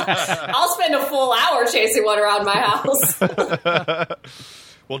 I'll spend a full hour chasing one around my house.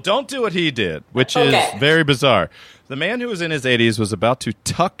 Well, don't do what he did, which is very bizarre. The man who was in his 80s was about to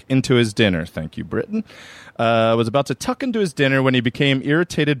tuck into his dinner. Thank you, Britain. Was about to tuck into his dinner when he became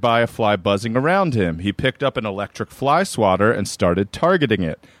irritated by a fly buzzing around him. He picked up an electric fly swatter and started targeting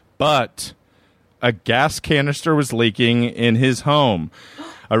it. But a gas canister was leaking in his home.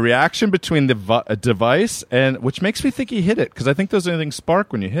 A reaction between the device and, which makes me think he hit it, because I think those things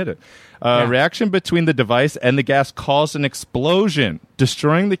spark when you hit it. Reaction between the device and the gas caused an explosion,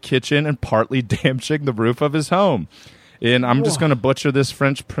 destroying the kitchen and partly damaging the roof of his home. And I'm just going to butcher this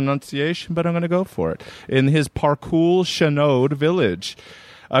French pronunciation, but I'm going to go for it. In his Parcours Chenaude village.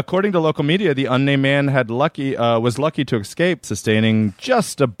 According to local media, the unnamed man was lucky to escape, sustaining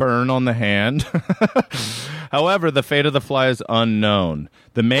just a burn on the hand. However, the fate of the fly is unknown.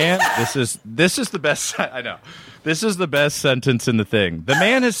 The man, this is the best, I know. This is the best sentence in the thing. The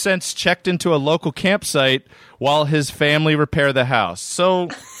man has since checked into a local campsite while his family repair the house. So,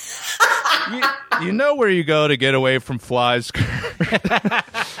 you know where you go to get away from flies.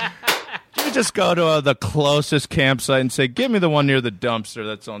 You just go to the closest campsite and say, give me the one near the dumpster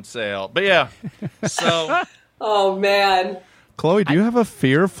that's on sale. But yeah, so. Oh, man. Chloe, do you have a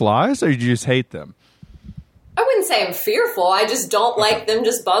fear of flies, or do you just hate them? I wouldn't say I'm fearful. I just don't like them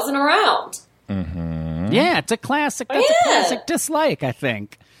just buzzing around. Mm-hmm. Yeah, it's a classic. That's a classic dislike, I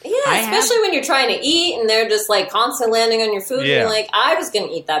think. Yeah, especially when you're trying to eat and they're just like constantly landing on your food. Yeah. And you're like, I was going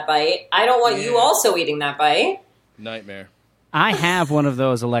to eat that bite. I don't want you also eating that bite. Nightmare. I have one of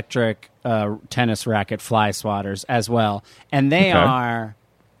those electric tennis racket fly swatters as well, and they are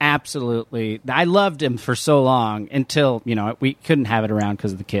absolutely. I loved them for so long until we couldn't have it around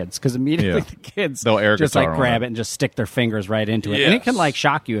because of the kids. Because immediately the kids just grab it and just stick their fingers right into it, and it can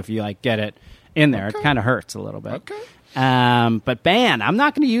shock you if you get it in there. Okay. It kind of hurts a little bit. Okay. But I'm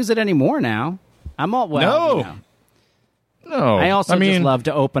not going to use it anymore now. I'm all No. I also just love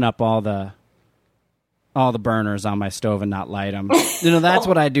to open up all the burners on my stove and not light them. That's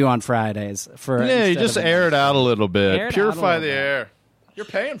what I do on Fridays. You just air it out a little bit. Purify the air. You're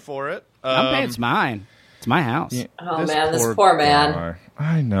paying for it. I'm paying. It's mine. It's my house. Yeah, this poor man.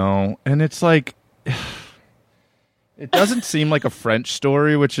 I know. And it's like, it doesn't seem like a French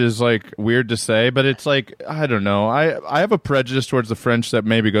story, which is weird to say, but it's I don't know. I have a prejudice towards the French that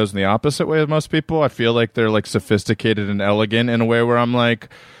maybe goes in the opposite way of most people. I feel like they're sophisticated and elegant in a way where I'm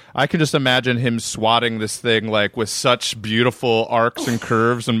I can just imagine him swatting this thing with such beautiful arcs and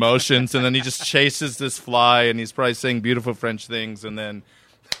curves and motions, and then he just chases this fly, and he's probably saying beautiful French things, and then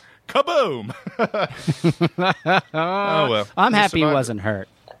kaboom! Oh well. I'm happy he wasn't hurt.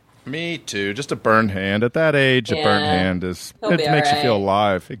 Me too. Just a burned hand. At that age, a burned hand makes you feel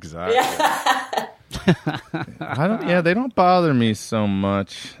alive. Exactly. Yeah. They don't bother me so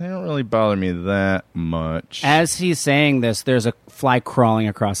much. They don't really bother me that much. As he's saying this, there's a fly crawling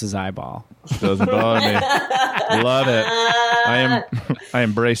across his eyeball. Doesn't bother me. Love it. I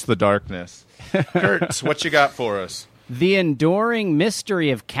embrace the darkness. Kurt, what you got for us? The enduring mystery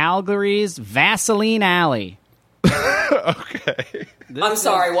of Calgary's Vaseline Alley. Okay. I'm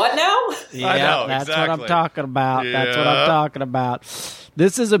sorry, what now? Yeah, I know, that's exactly. what I'm talking about. Yeah. That's what I'm talking about.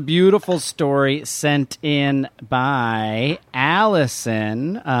 This is a beautiful story sent in by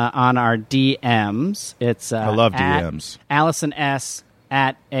Allison on our DMs. It's I love DMs. Allison S.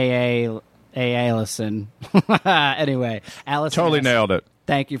 at Allison. Anyway, Allison totally S. nailed it.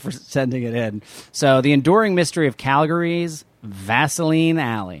 Thank you for sending it in. So, the enduring mystery of Calgary's Vaseline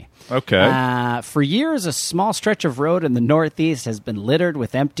Alley. Okay. For years, a small stretch of road in the Northeast has been littered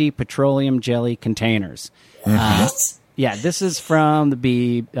with empty petroleum jelly containers. Yeah, this is from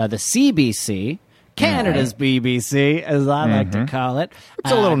the CBC, Canada's BBC, as I like to call it.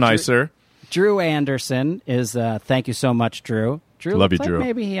 It's a little nicer. Drew Anderson is, thank you so much, Drew. Love you, Drew.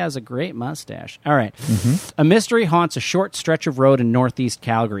 Maybe he has a great mustache. All right. A mystery haunts a short stretch of road in northeast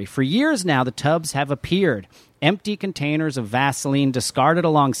Calgary. For years now, the tubs have appeared. Empty containers of Vaseline discarded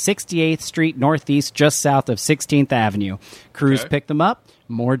along 68th Street Northeast, just south of 16th Avenue. Crews pick them up.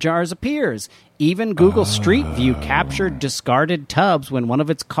 More jars appears. Even Google Street View captured discarded tubs when one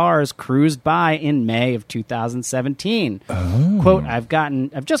of its cars cruised by in May of 2017. Quote, I've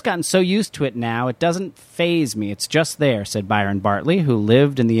just gotten so used to it now, it doesn't faze me. It's just there, said Byron Bartley, who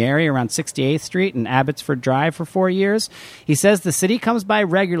lived in the area around 68th Street and Abbotsford Drive for 4 years. He says the city comes by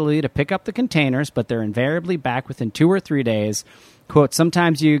regularly to pick up the containers, but they're invariably back within 2 or 3 days. Quote,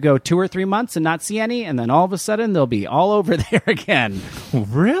 sometimes you go 2 or 3 months and not see any, and then all of a sudden they'll be all over there again.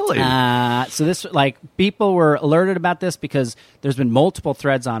 Really? So this, people were alerted about this because there's been multiple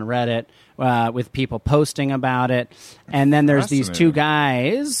threads on Reddit with people posting about it. And then there's these two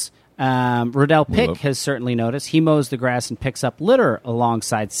guys. Rodell Pick has certainly noticed. He mows the grass and picks up litter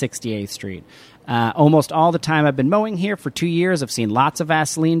alongside 68th Street. Almost all the time I've been mowing here for 2 years, I've seen lots of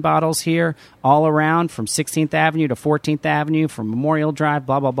Vaseline bottles here all around from 16th Avenue to 14th Avenue, from Memorial Drive,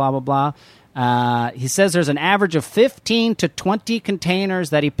 blah, blah, blah, blah, blah. He says there's an average of 15 to 20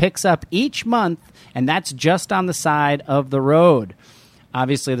 containers that he picks up each month, and that's just on the side of the road.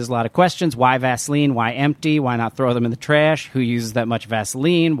 Obviously, there's a lot of questions. Why Vaseline? Why empty? Why not throw them in the trash? Who uses that much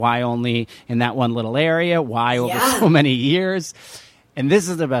Vaseline? Why only in that one little area? Why over so many years? And this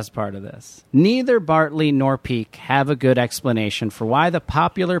is the best part of this. Neither Bartley nor Peak have a good explanation for why the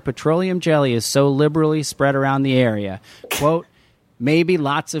popular petroleum jelly is so liberally spread around the area. Quote, maybe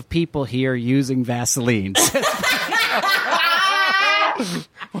lots of people here using Vaseline.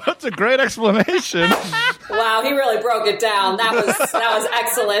 That's a great explanation. Wow, he really broke it down. That was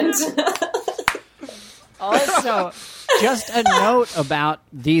excellent. Also, just a note about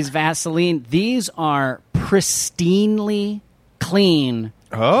these Vaseline. These are pristinely clean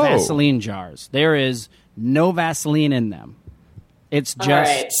Vaseline jars. There is no Vaseline in them. It's just... All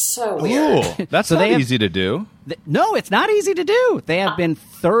right, so weird. Ooh, that's not easy to do. No, it's not easy to do. They have been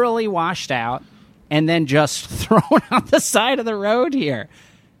thoroughly washed out and then just thrown on the side of the road here.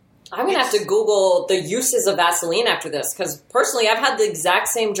 I'm going to have to Google the uses of Vaseline after this, because personally, I've had the exact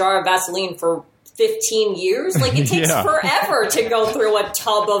same jar of Vaseline for 15 years. Like, it takes forever to go through a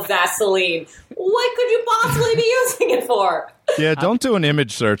tub of Vaseline. What could you possibly be using it for? Yeah, don't do an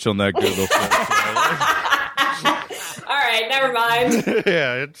image search on that Google search. All right, never mind.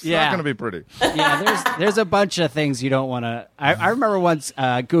 It's not going to be pretty. Yeah, there's a bunch of things you don't want to... I remember once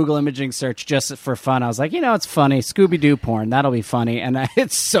Google imaging search just for fun. I was like, it's funny. Scooby-Doo porn. That'll be funny. And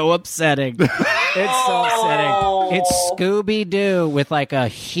it's so upsetting. It's so upsetting. It's Scooby-Doo with like a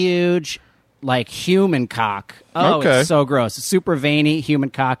huge... like human cock. It's so gross. It's super veiny human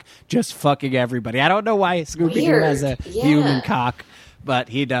cock just fucking everybody. I don't know why Scooby-Doo has a human cock, but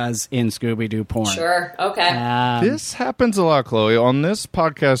he does in Scooby-Doo porn. Sure. Okay. This happens a lot, Chloe. On this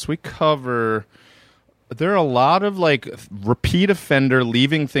podcast, we cover... There are a lot of like repeat offender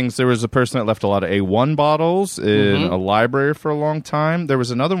leaving things. There was a person that left a lot of A1 bottles in a library for a long time. There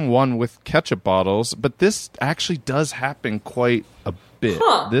was another one with ketchup bottles, but this actually does happen quite a bit.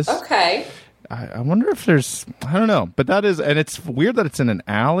 Okay. I wonder if there's... I don't know. But that is... And it's weird that it's in an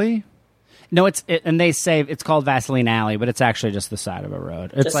alley. No, and they say it's called Vaseline Alley, but it's actually just the side of a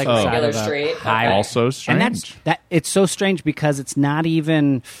road. It's just like the side of a street. highway. Also strange. And it's so strange because it's not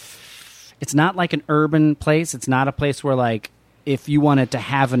even... It's not like an urban place. It's not a place where, like, if you wanted to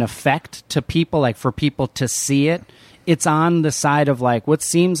have an effect to people, like for people to see it, it's on the side of like what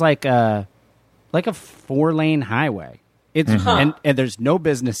seems like a 4-lane highway. It's and there's no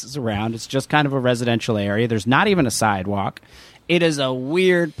businesses around. It's just kind of a residential area. There's not even a sidewalk. It is a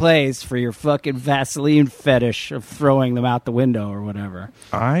weird place for your fucking Vaseline fetish of throwing them out the window or whatever.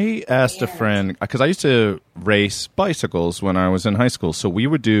 I asked a friend, because I used to race bicycles when I was in high school. So we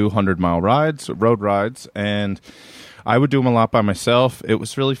would do 100-mile rides, road rides, and I would do them a lot by myself. It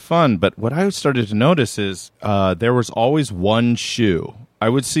was really fun. But what I started to notice is there was always one shoe. I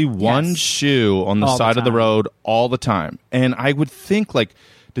would see one shoe on the side of the road all the time. And I would think, like,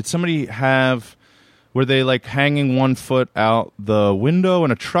 did somebody have... Were they, like, hanging one foot out the window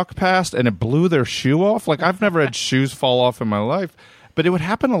and a truck passed and it blew their shoe off? Like, I've never had shoes fall off in my life. But it would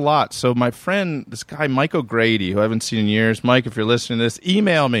happen a lot. So my friend, this guy, Mike O'Grady, who I haven't seen in years. Mike, if you're listening to this,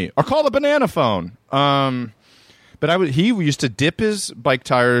 email me. Or call the banana phone. But he used to dip his bike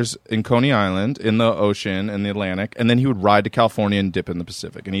tires in Coney Island in the ocean in the Atlantic, and then he would ride to California and dip in the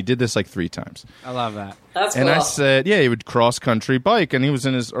Pacific. And he did this like 3 times. I love that. That's cool. And I said, he would cross-country bike, and he was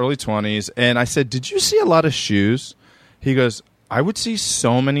in his early 20s. And I said, did you see a lot of shoes? He goes, I would see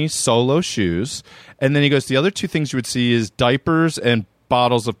so many solo shoes. And then he goes, the other 2 things you would see is diapers and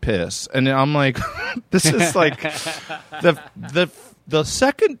bottles of piss. And I'm like, this is like, the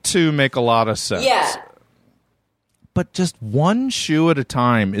second 2 make a lot of sense. Yeah. But just one shoe at a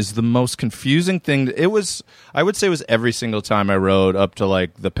time is the most confusing thing. I would say it was every single time I rode up to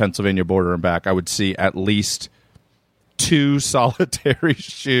like the Pennsylvania border and back, I would see at least 2 solitary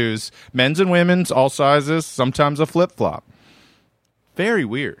shoes, men's and women's, all sizes, sometimes a flip-flop. Very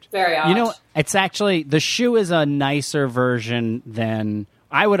weird. Very odd. It's actually, the shoe is a nicer version than,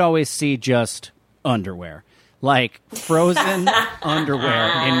 I would always see just underwear. Like frozen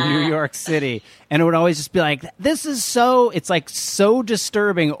underwear in New York City. And it would always just be like, it's like so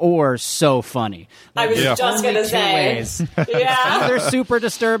disturbing or so funny. Like, I was just going to say. Ways. Yeah. Either super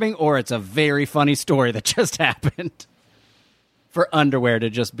disturbing or it's a very funny story that just happened for underwear to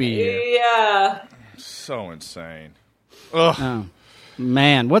just be here. Yeah. So insane. Ugh. Oh.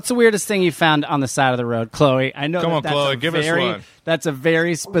 Man, what's the weirdest thing you found on the side of the road, Chloe? I know. Come on, Chloe, give us one. That's a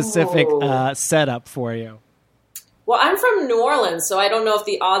very specific setup for you. Well, I'm from New Orleans, so I don't know if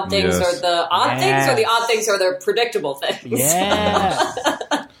the odd things are the odd things or the odd things are the predictable things.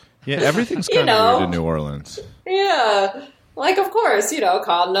 Yeah. Yeah, everything's kind of weird in New Orleans. Yeah. Like, of course,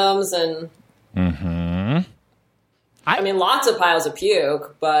 condoms and... Mm-hmm. I mean, lots of piles of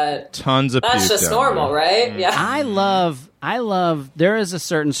puke, but... Tons of puke. That's just normal, right? Mm-hmm. Yeah. I love, there is a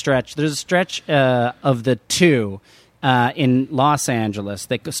certain stretch. There's a stretch of the 2 in Los Angeles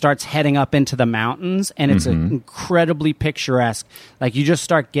that starts heading up into the mountains, and it's incredibly picturesque. Like, you just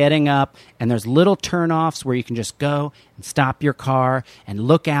start getting up, and there's little turnoffs where you can just go and stop your car and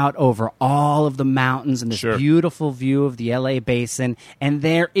look out over all of the mountains and this beautiful view of the LA basin, and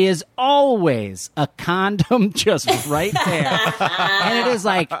there is always a condom just right there. And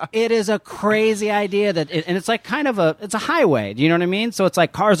it is a crazy idea and it's like kind of it's a highway. Do you know what I mean? So it's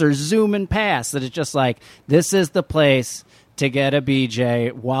like cars are zooming past, that it's just like, this is the place to get a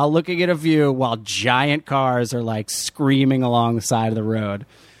BJ while looking at a view while giant cars are like screaming along the side of the road.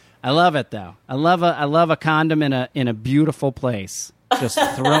 I love it, though. I love a condom in a beautiful place, just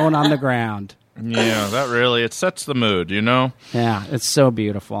thrown on the ground. Yeah, it sets the mood, you know? Yeah, it's so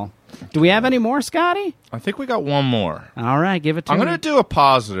beautiful. Do we have any more, Scotty? I think we got one more. All right, give it to me. I'm going to do a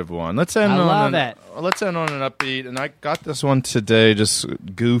positive one. Let's end on an upbeat. And I got this one today, just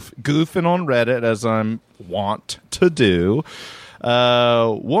goofing on Reddit, as I'm wont to do.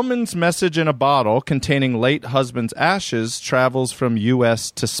 Woman's message in a bottle containing late husband's ashes travels from U.S.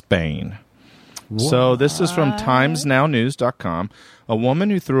 to Spain. What? So this is from timesnownews.com. A woman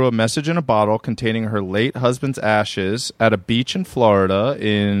who threw a message in a bottle containing her late husband's ashes at a beach in Florida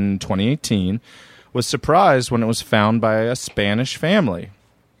in 2018 was surprised when it was found by a Spanish family.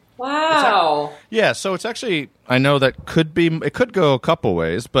 Wow. So it's actually, I know that it could go a couple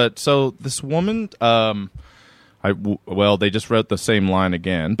ways, but so this woman, they just wrote the same line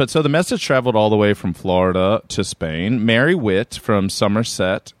again. But so the message traveled all the way from Florida to Spain. Mary Witt from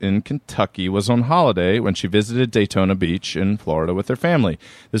Somerset in Kentucky was on holiday when she visited Daytona Beach in Florida with her family.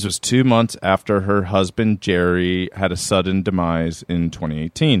 This was 2 months after her husband, Jerry, had a sudden demise in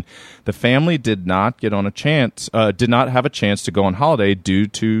 2018. The family did not have a chance to go on holiday due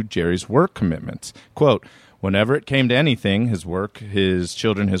to Jerry's work commitments. Quote, whenever it came to anything, his work, his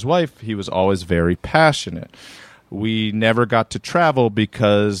children, his wife, he was always very passionate. We never got to travel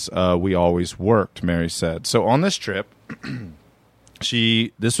because we always worked, Mary said. So on this trip,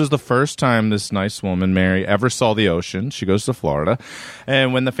 this was the first time this nice woman, Mary, ever saw the ocean. She goes to Florida.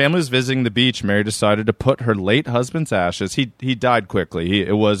 And when the family was visiting the beach, Mary decided to put her late husband's ashes. He died quickly.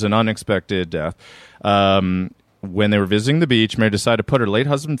 It was an unexpected death. When they were visiting the beach, Mary decided to put her late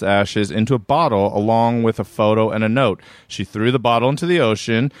husband's ashes into a bottle along with a photo and a note. She threw the bottle into the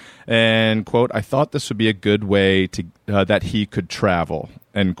ocean and, quote, I thought this would be a good way to that he could travel,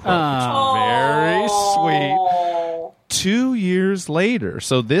 end quote. Very sweet. 2 years later,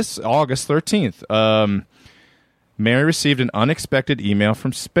 so this August 13th, Mary received an unexpected email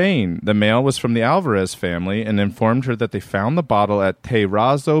from Spain. The mail was from the Alvarez family and informed her that they found the bottle at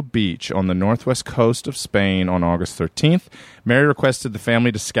Terrazo Beach on the northwest coast of Spain on August 13th. Mary requested the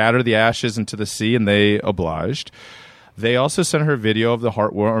family to scatter the ashes into the sea, and they obliged. They also sent her a video of the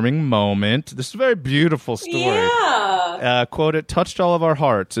heartwarming moment. This is a very beautiful story. Yeah. Quote, it touched all of our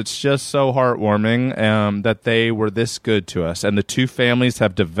hearts. It's just so heartwarming that they were this good to us, and the two families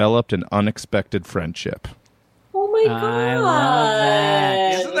have developed an unexpected friendship. Oh my God. I love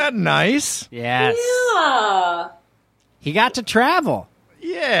that. Isn't that nice? Yes. Yeah. He got to travel.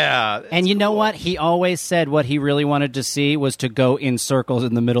 Yeah. And you know what? He always said what he really wanted to see was to go in circles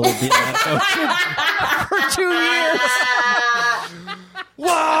in the middle of the Atlantic Ocean for 2 years.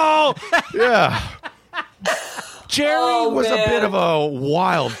 Whoa! Yeah. Jerry was a bit of a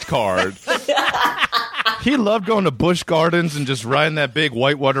wild card. He loved going to Busch Gardens and just riding that big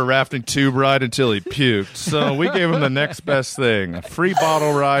whitewater rafting tube ride until he puked. So we gave him the next best thing, a free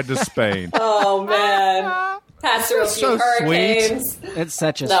bottle ride to Spain. Oh, man. Pass through a few hurricanes. Sweet. It's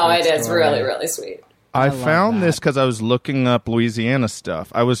such a No, sweet it is story. really, really sweet. I found this because I was looking up Louisiana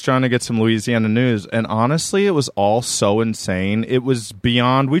stuff. I was trying to get some Louisiana news, and honestly, it was all so insane. It was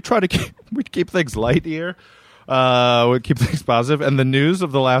beyond. We try to keep things light here. We keep things positive, and the news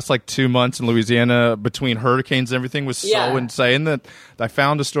of the last 2 months in Louisiana between hurricanes and everything was so insane that I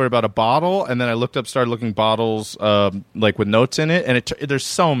found a story about a bottle, and then I started looking bottles with notes in it, and there's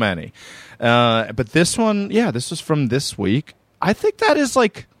so many. But this one, this was from this week. I think that is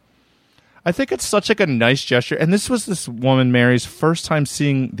I think it's such a nice gesture, and this was this woman Mary's first time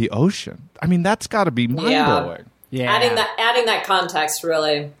seeing the ocean. I mean, that's got to be mind blowing. Yeah. Adding that context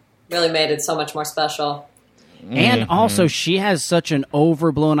really made it so much more special. And also, she has such an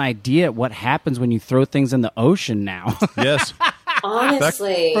overblown idea of what happens when you throw things in the ocean now. Yes.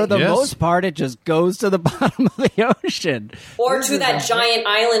 Honestly. For the most part, it just goes to the bottom of the ocean. Or to that giant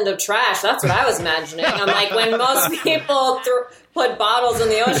island of trash. That's what I was imagining. I'm like, when most people put bottles in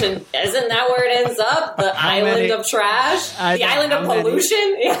the ocean, isn't that where it ends up? The island of trash? The island of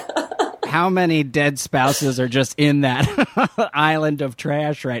pollution? Yeah. how many dead spouses are just in that island of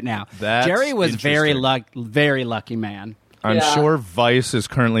trash right now. Jerry was very lucky man. I'm sure Vice is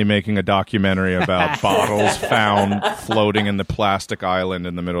currently making a documentary about bottles found floating in the plastic island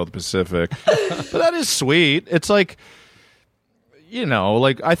in the middle of the Pacific. But that is sweet. It's like,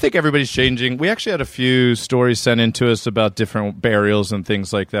 I think everybody's changing. We actually had a few stories sent in to us about different burials and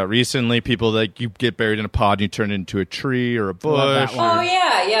things like that recently. People that you get buried in a pod and you turn it into a tree or a bush. Oh,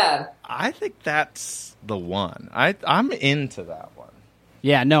 yeah. I think that's the one. I'm into that one.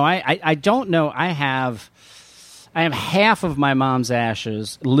 Yeah, no, I don't know. I have half of my mom's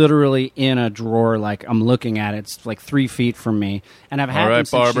ashes literally in a drawer, like I'm looking at it. It's like 3 feet from me. And I've had them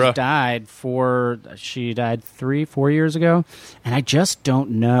since Barbara. she died 3-4 years ago. And I just don't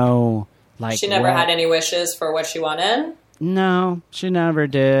know, like... She never had any wishes for what she wanted? No, she never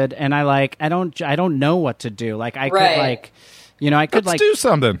did. And I don't know what to do. Like, I could Let's do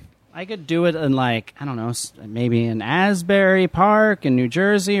something. I could do it in, like, I don't know, maybe in Asbury Park in New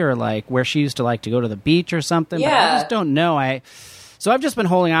Jersey, or like where she used to like to go to the beach or something. Yeah. But I just don't know. So I've just been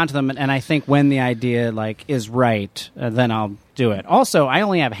holding on to them, and I think when the idea like is right, then I'll do it. Also, I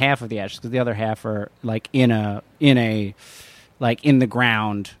only have half of the ashes because the other half are like in the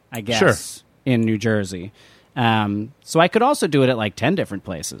ground, I guess, in New Jersey. So I could also do it at like 10 different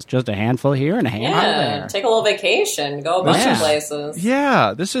places, just a handful here and a handful there. Take a little vacation, go a bunch of places.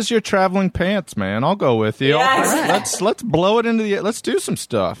 Yeah, this is your traveling pants, man. I'll go with you. Yeah, Let's blow it into the. Let's do some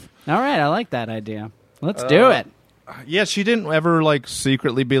stuff. All right, I like that idea. Let's do it. Yeah, she didn't ever like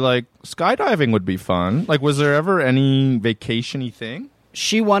secretly be like, skydiving would be fun. Like, was there ever any vacation-y thing?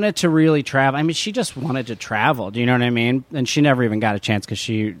 She wanted to really travel. I mean, she just wanted to travel. Do you know what I mean? And she never even got a chance because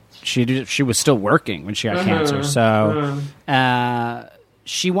she was still working when she got cancer. So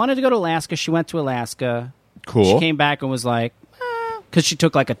she wanted to go to Alaska. She went to Alaska. Cool. She came back and was like, because she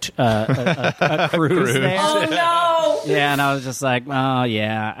took like a cruise there. Oh, no. Yeah, and I was just like, oh,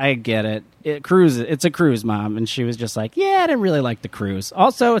 yeah, I get it. It's a cruise, Mom. And she was just like, yeah, I didn't really like the cruise.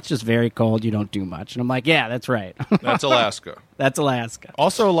 Also, it's just very cold. You don't do much. And I'm like, yeah, that's right. That's Alaska. That's Alaska.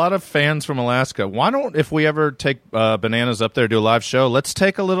 Also, a lot of fans from Alaska. Why don't, if we ever take Bananas up there, do a live show, let's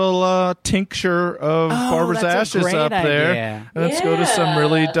take a little tincture of Barbara's ashes up there. Idea. And let's go to some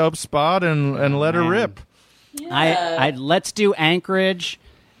really dope spot and let her rip. Yeah. Let's do Anchorage,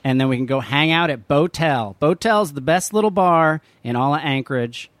 and then we can go hang out at Botel. Botel's the best little bar in all of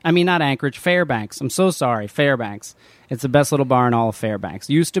Anchorage. I mean, not Anchorage, Fairbanks. I'm so sorry, Fairbanks. It's the best little bar in all of Fairbanks.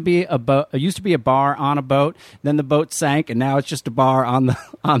 Used to be a bar on a boat. Then the boat sank, and now it's just a bar on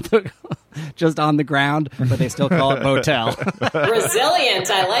the just on the ground. But they still call it Botel.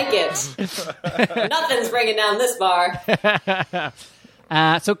 Resilient, I like it. Nothing's bringing down this bar.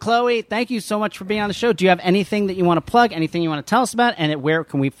 So, Chloe, thank you so much for being on the show. Do you have anything that you want to plug, anything you want to tell us about, and where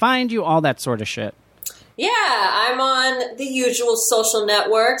can we find you, all that sort of shit? Yeah, I'm on the usual social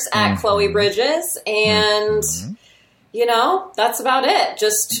networks at Chloe Bridges, and, that's about it.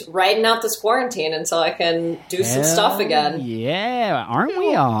 Just riding out this quarantine until I can do some stuff again. Yeah, aren't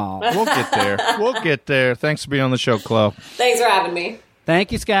we all? We'll get there. Thanks for being on the show, Chloe. Thanks for having me.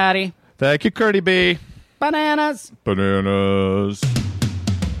 Thank you, Scotty. Thank you, Curdy B. Bananas. Bananas.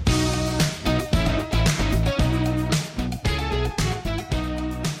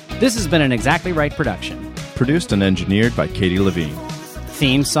 This has been an Exactly Right production. Produced and engineered by Katie Levine.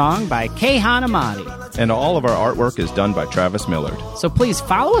 Theme song by Keihan Amadi. And all of our artwork is done by Travis Millard. So please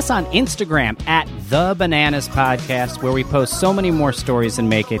follow us on Instagram at The Bananas Podcast, where we post so many more stories and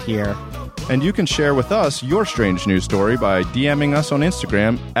make it here. And you can share with us your strange news story by DMing us on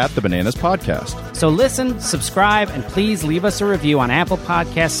Instagram at The Bananas Podcast. So listen, subscribe, and please leave us a review on Apple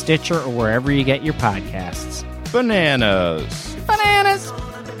Podcasts, Stitcher, or wherever you get your podcasts. Bananas. Bananas!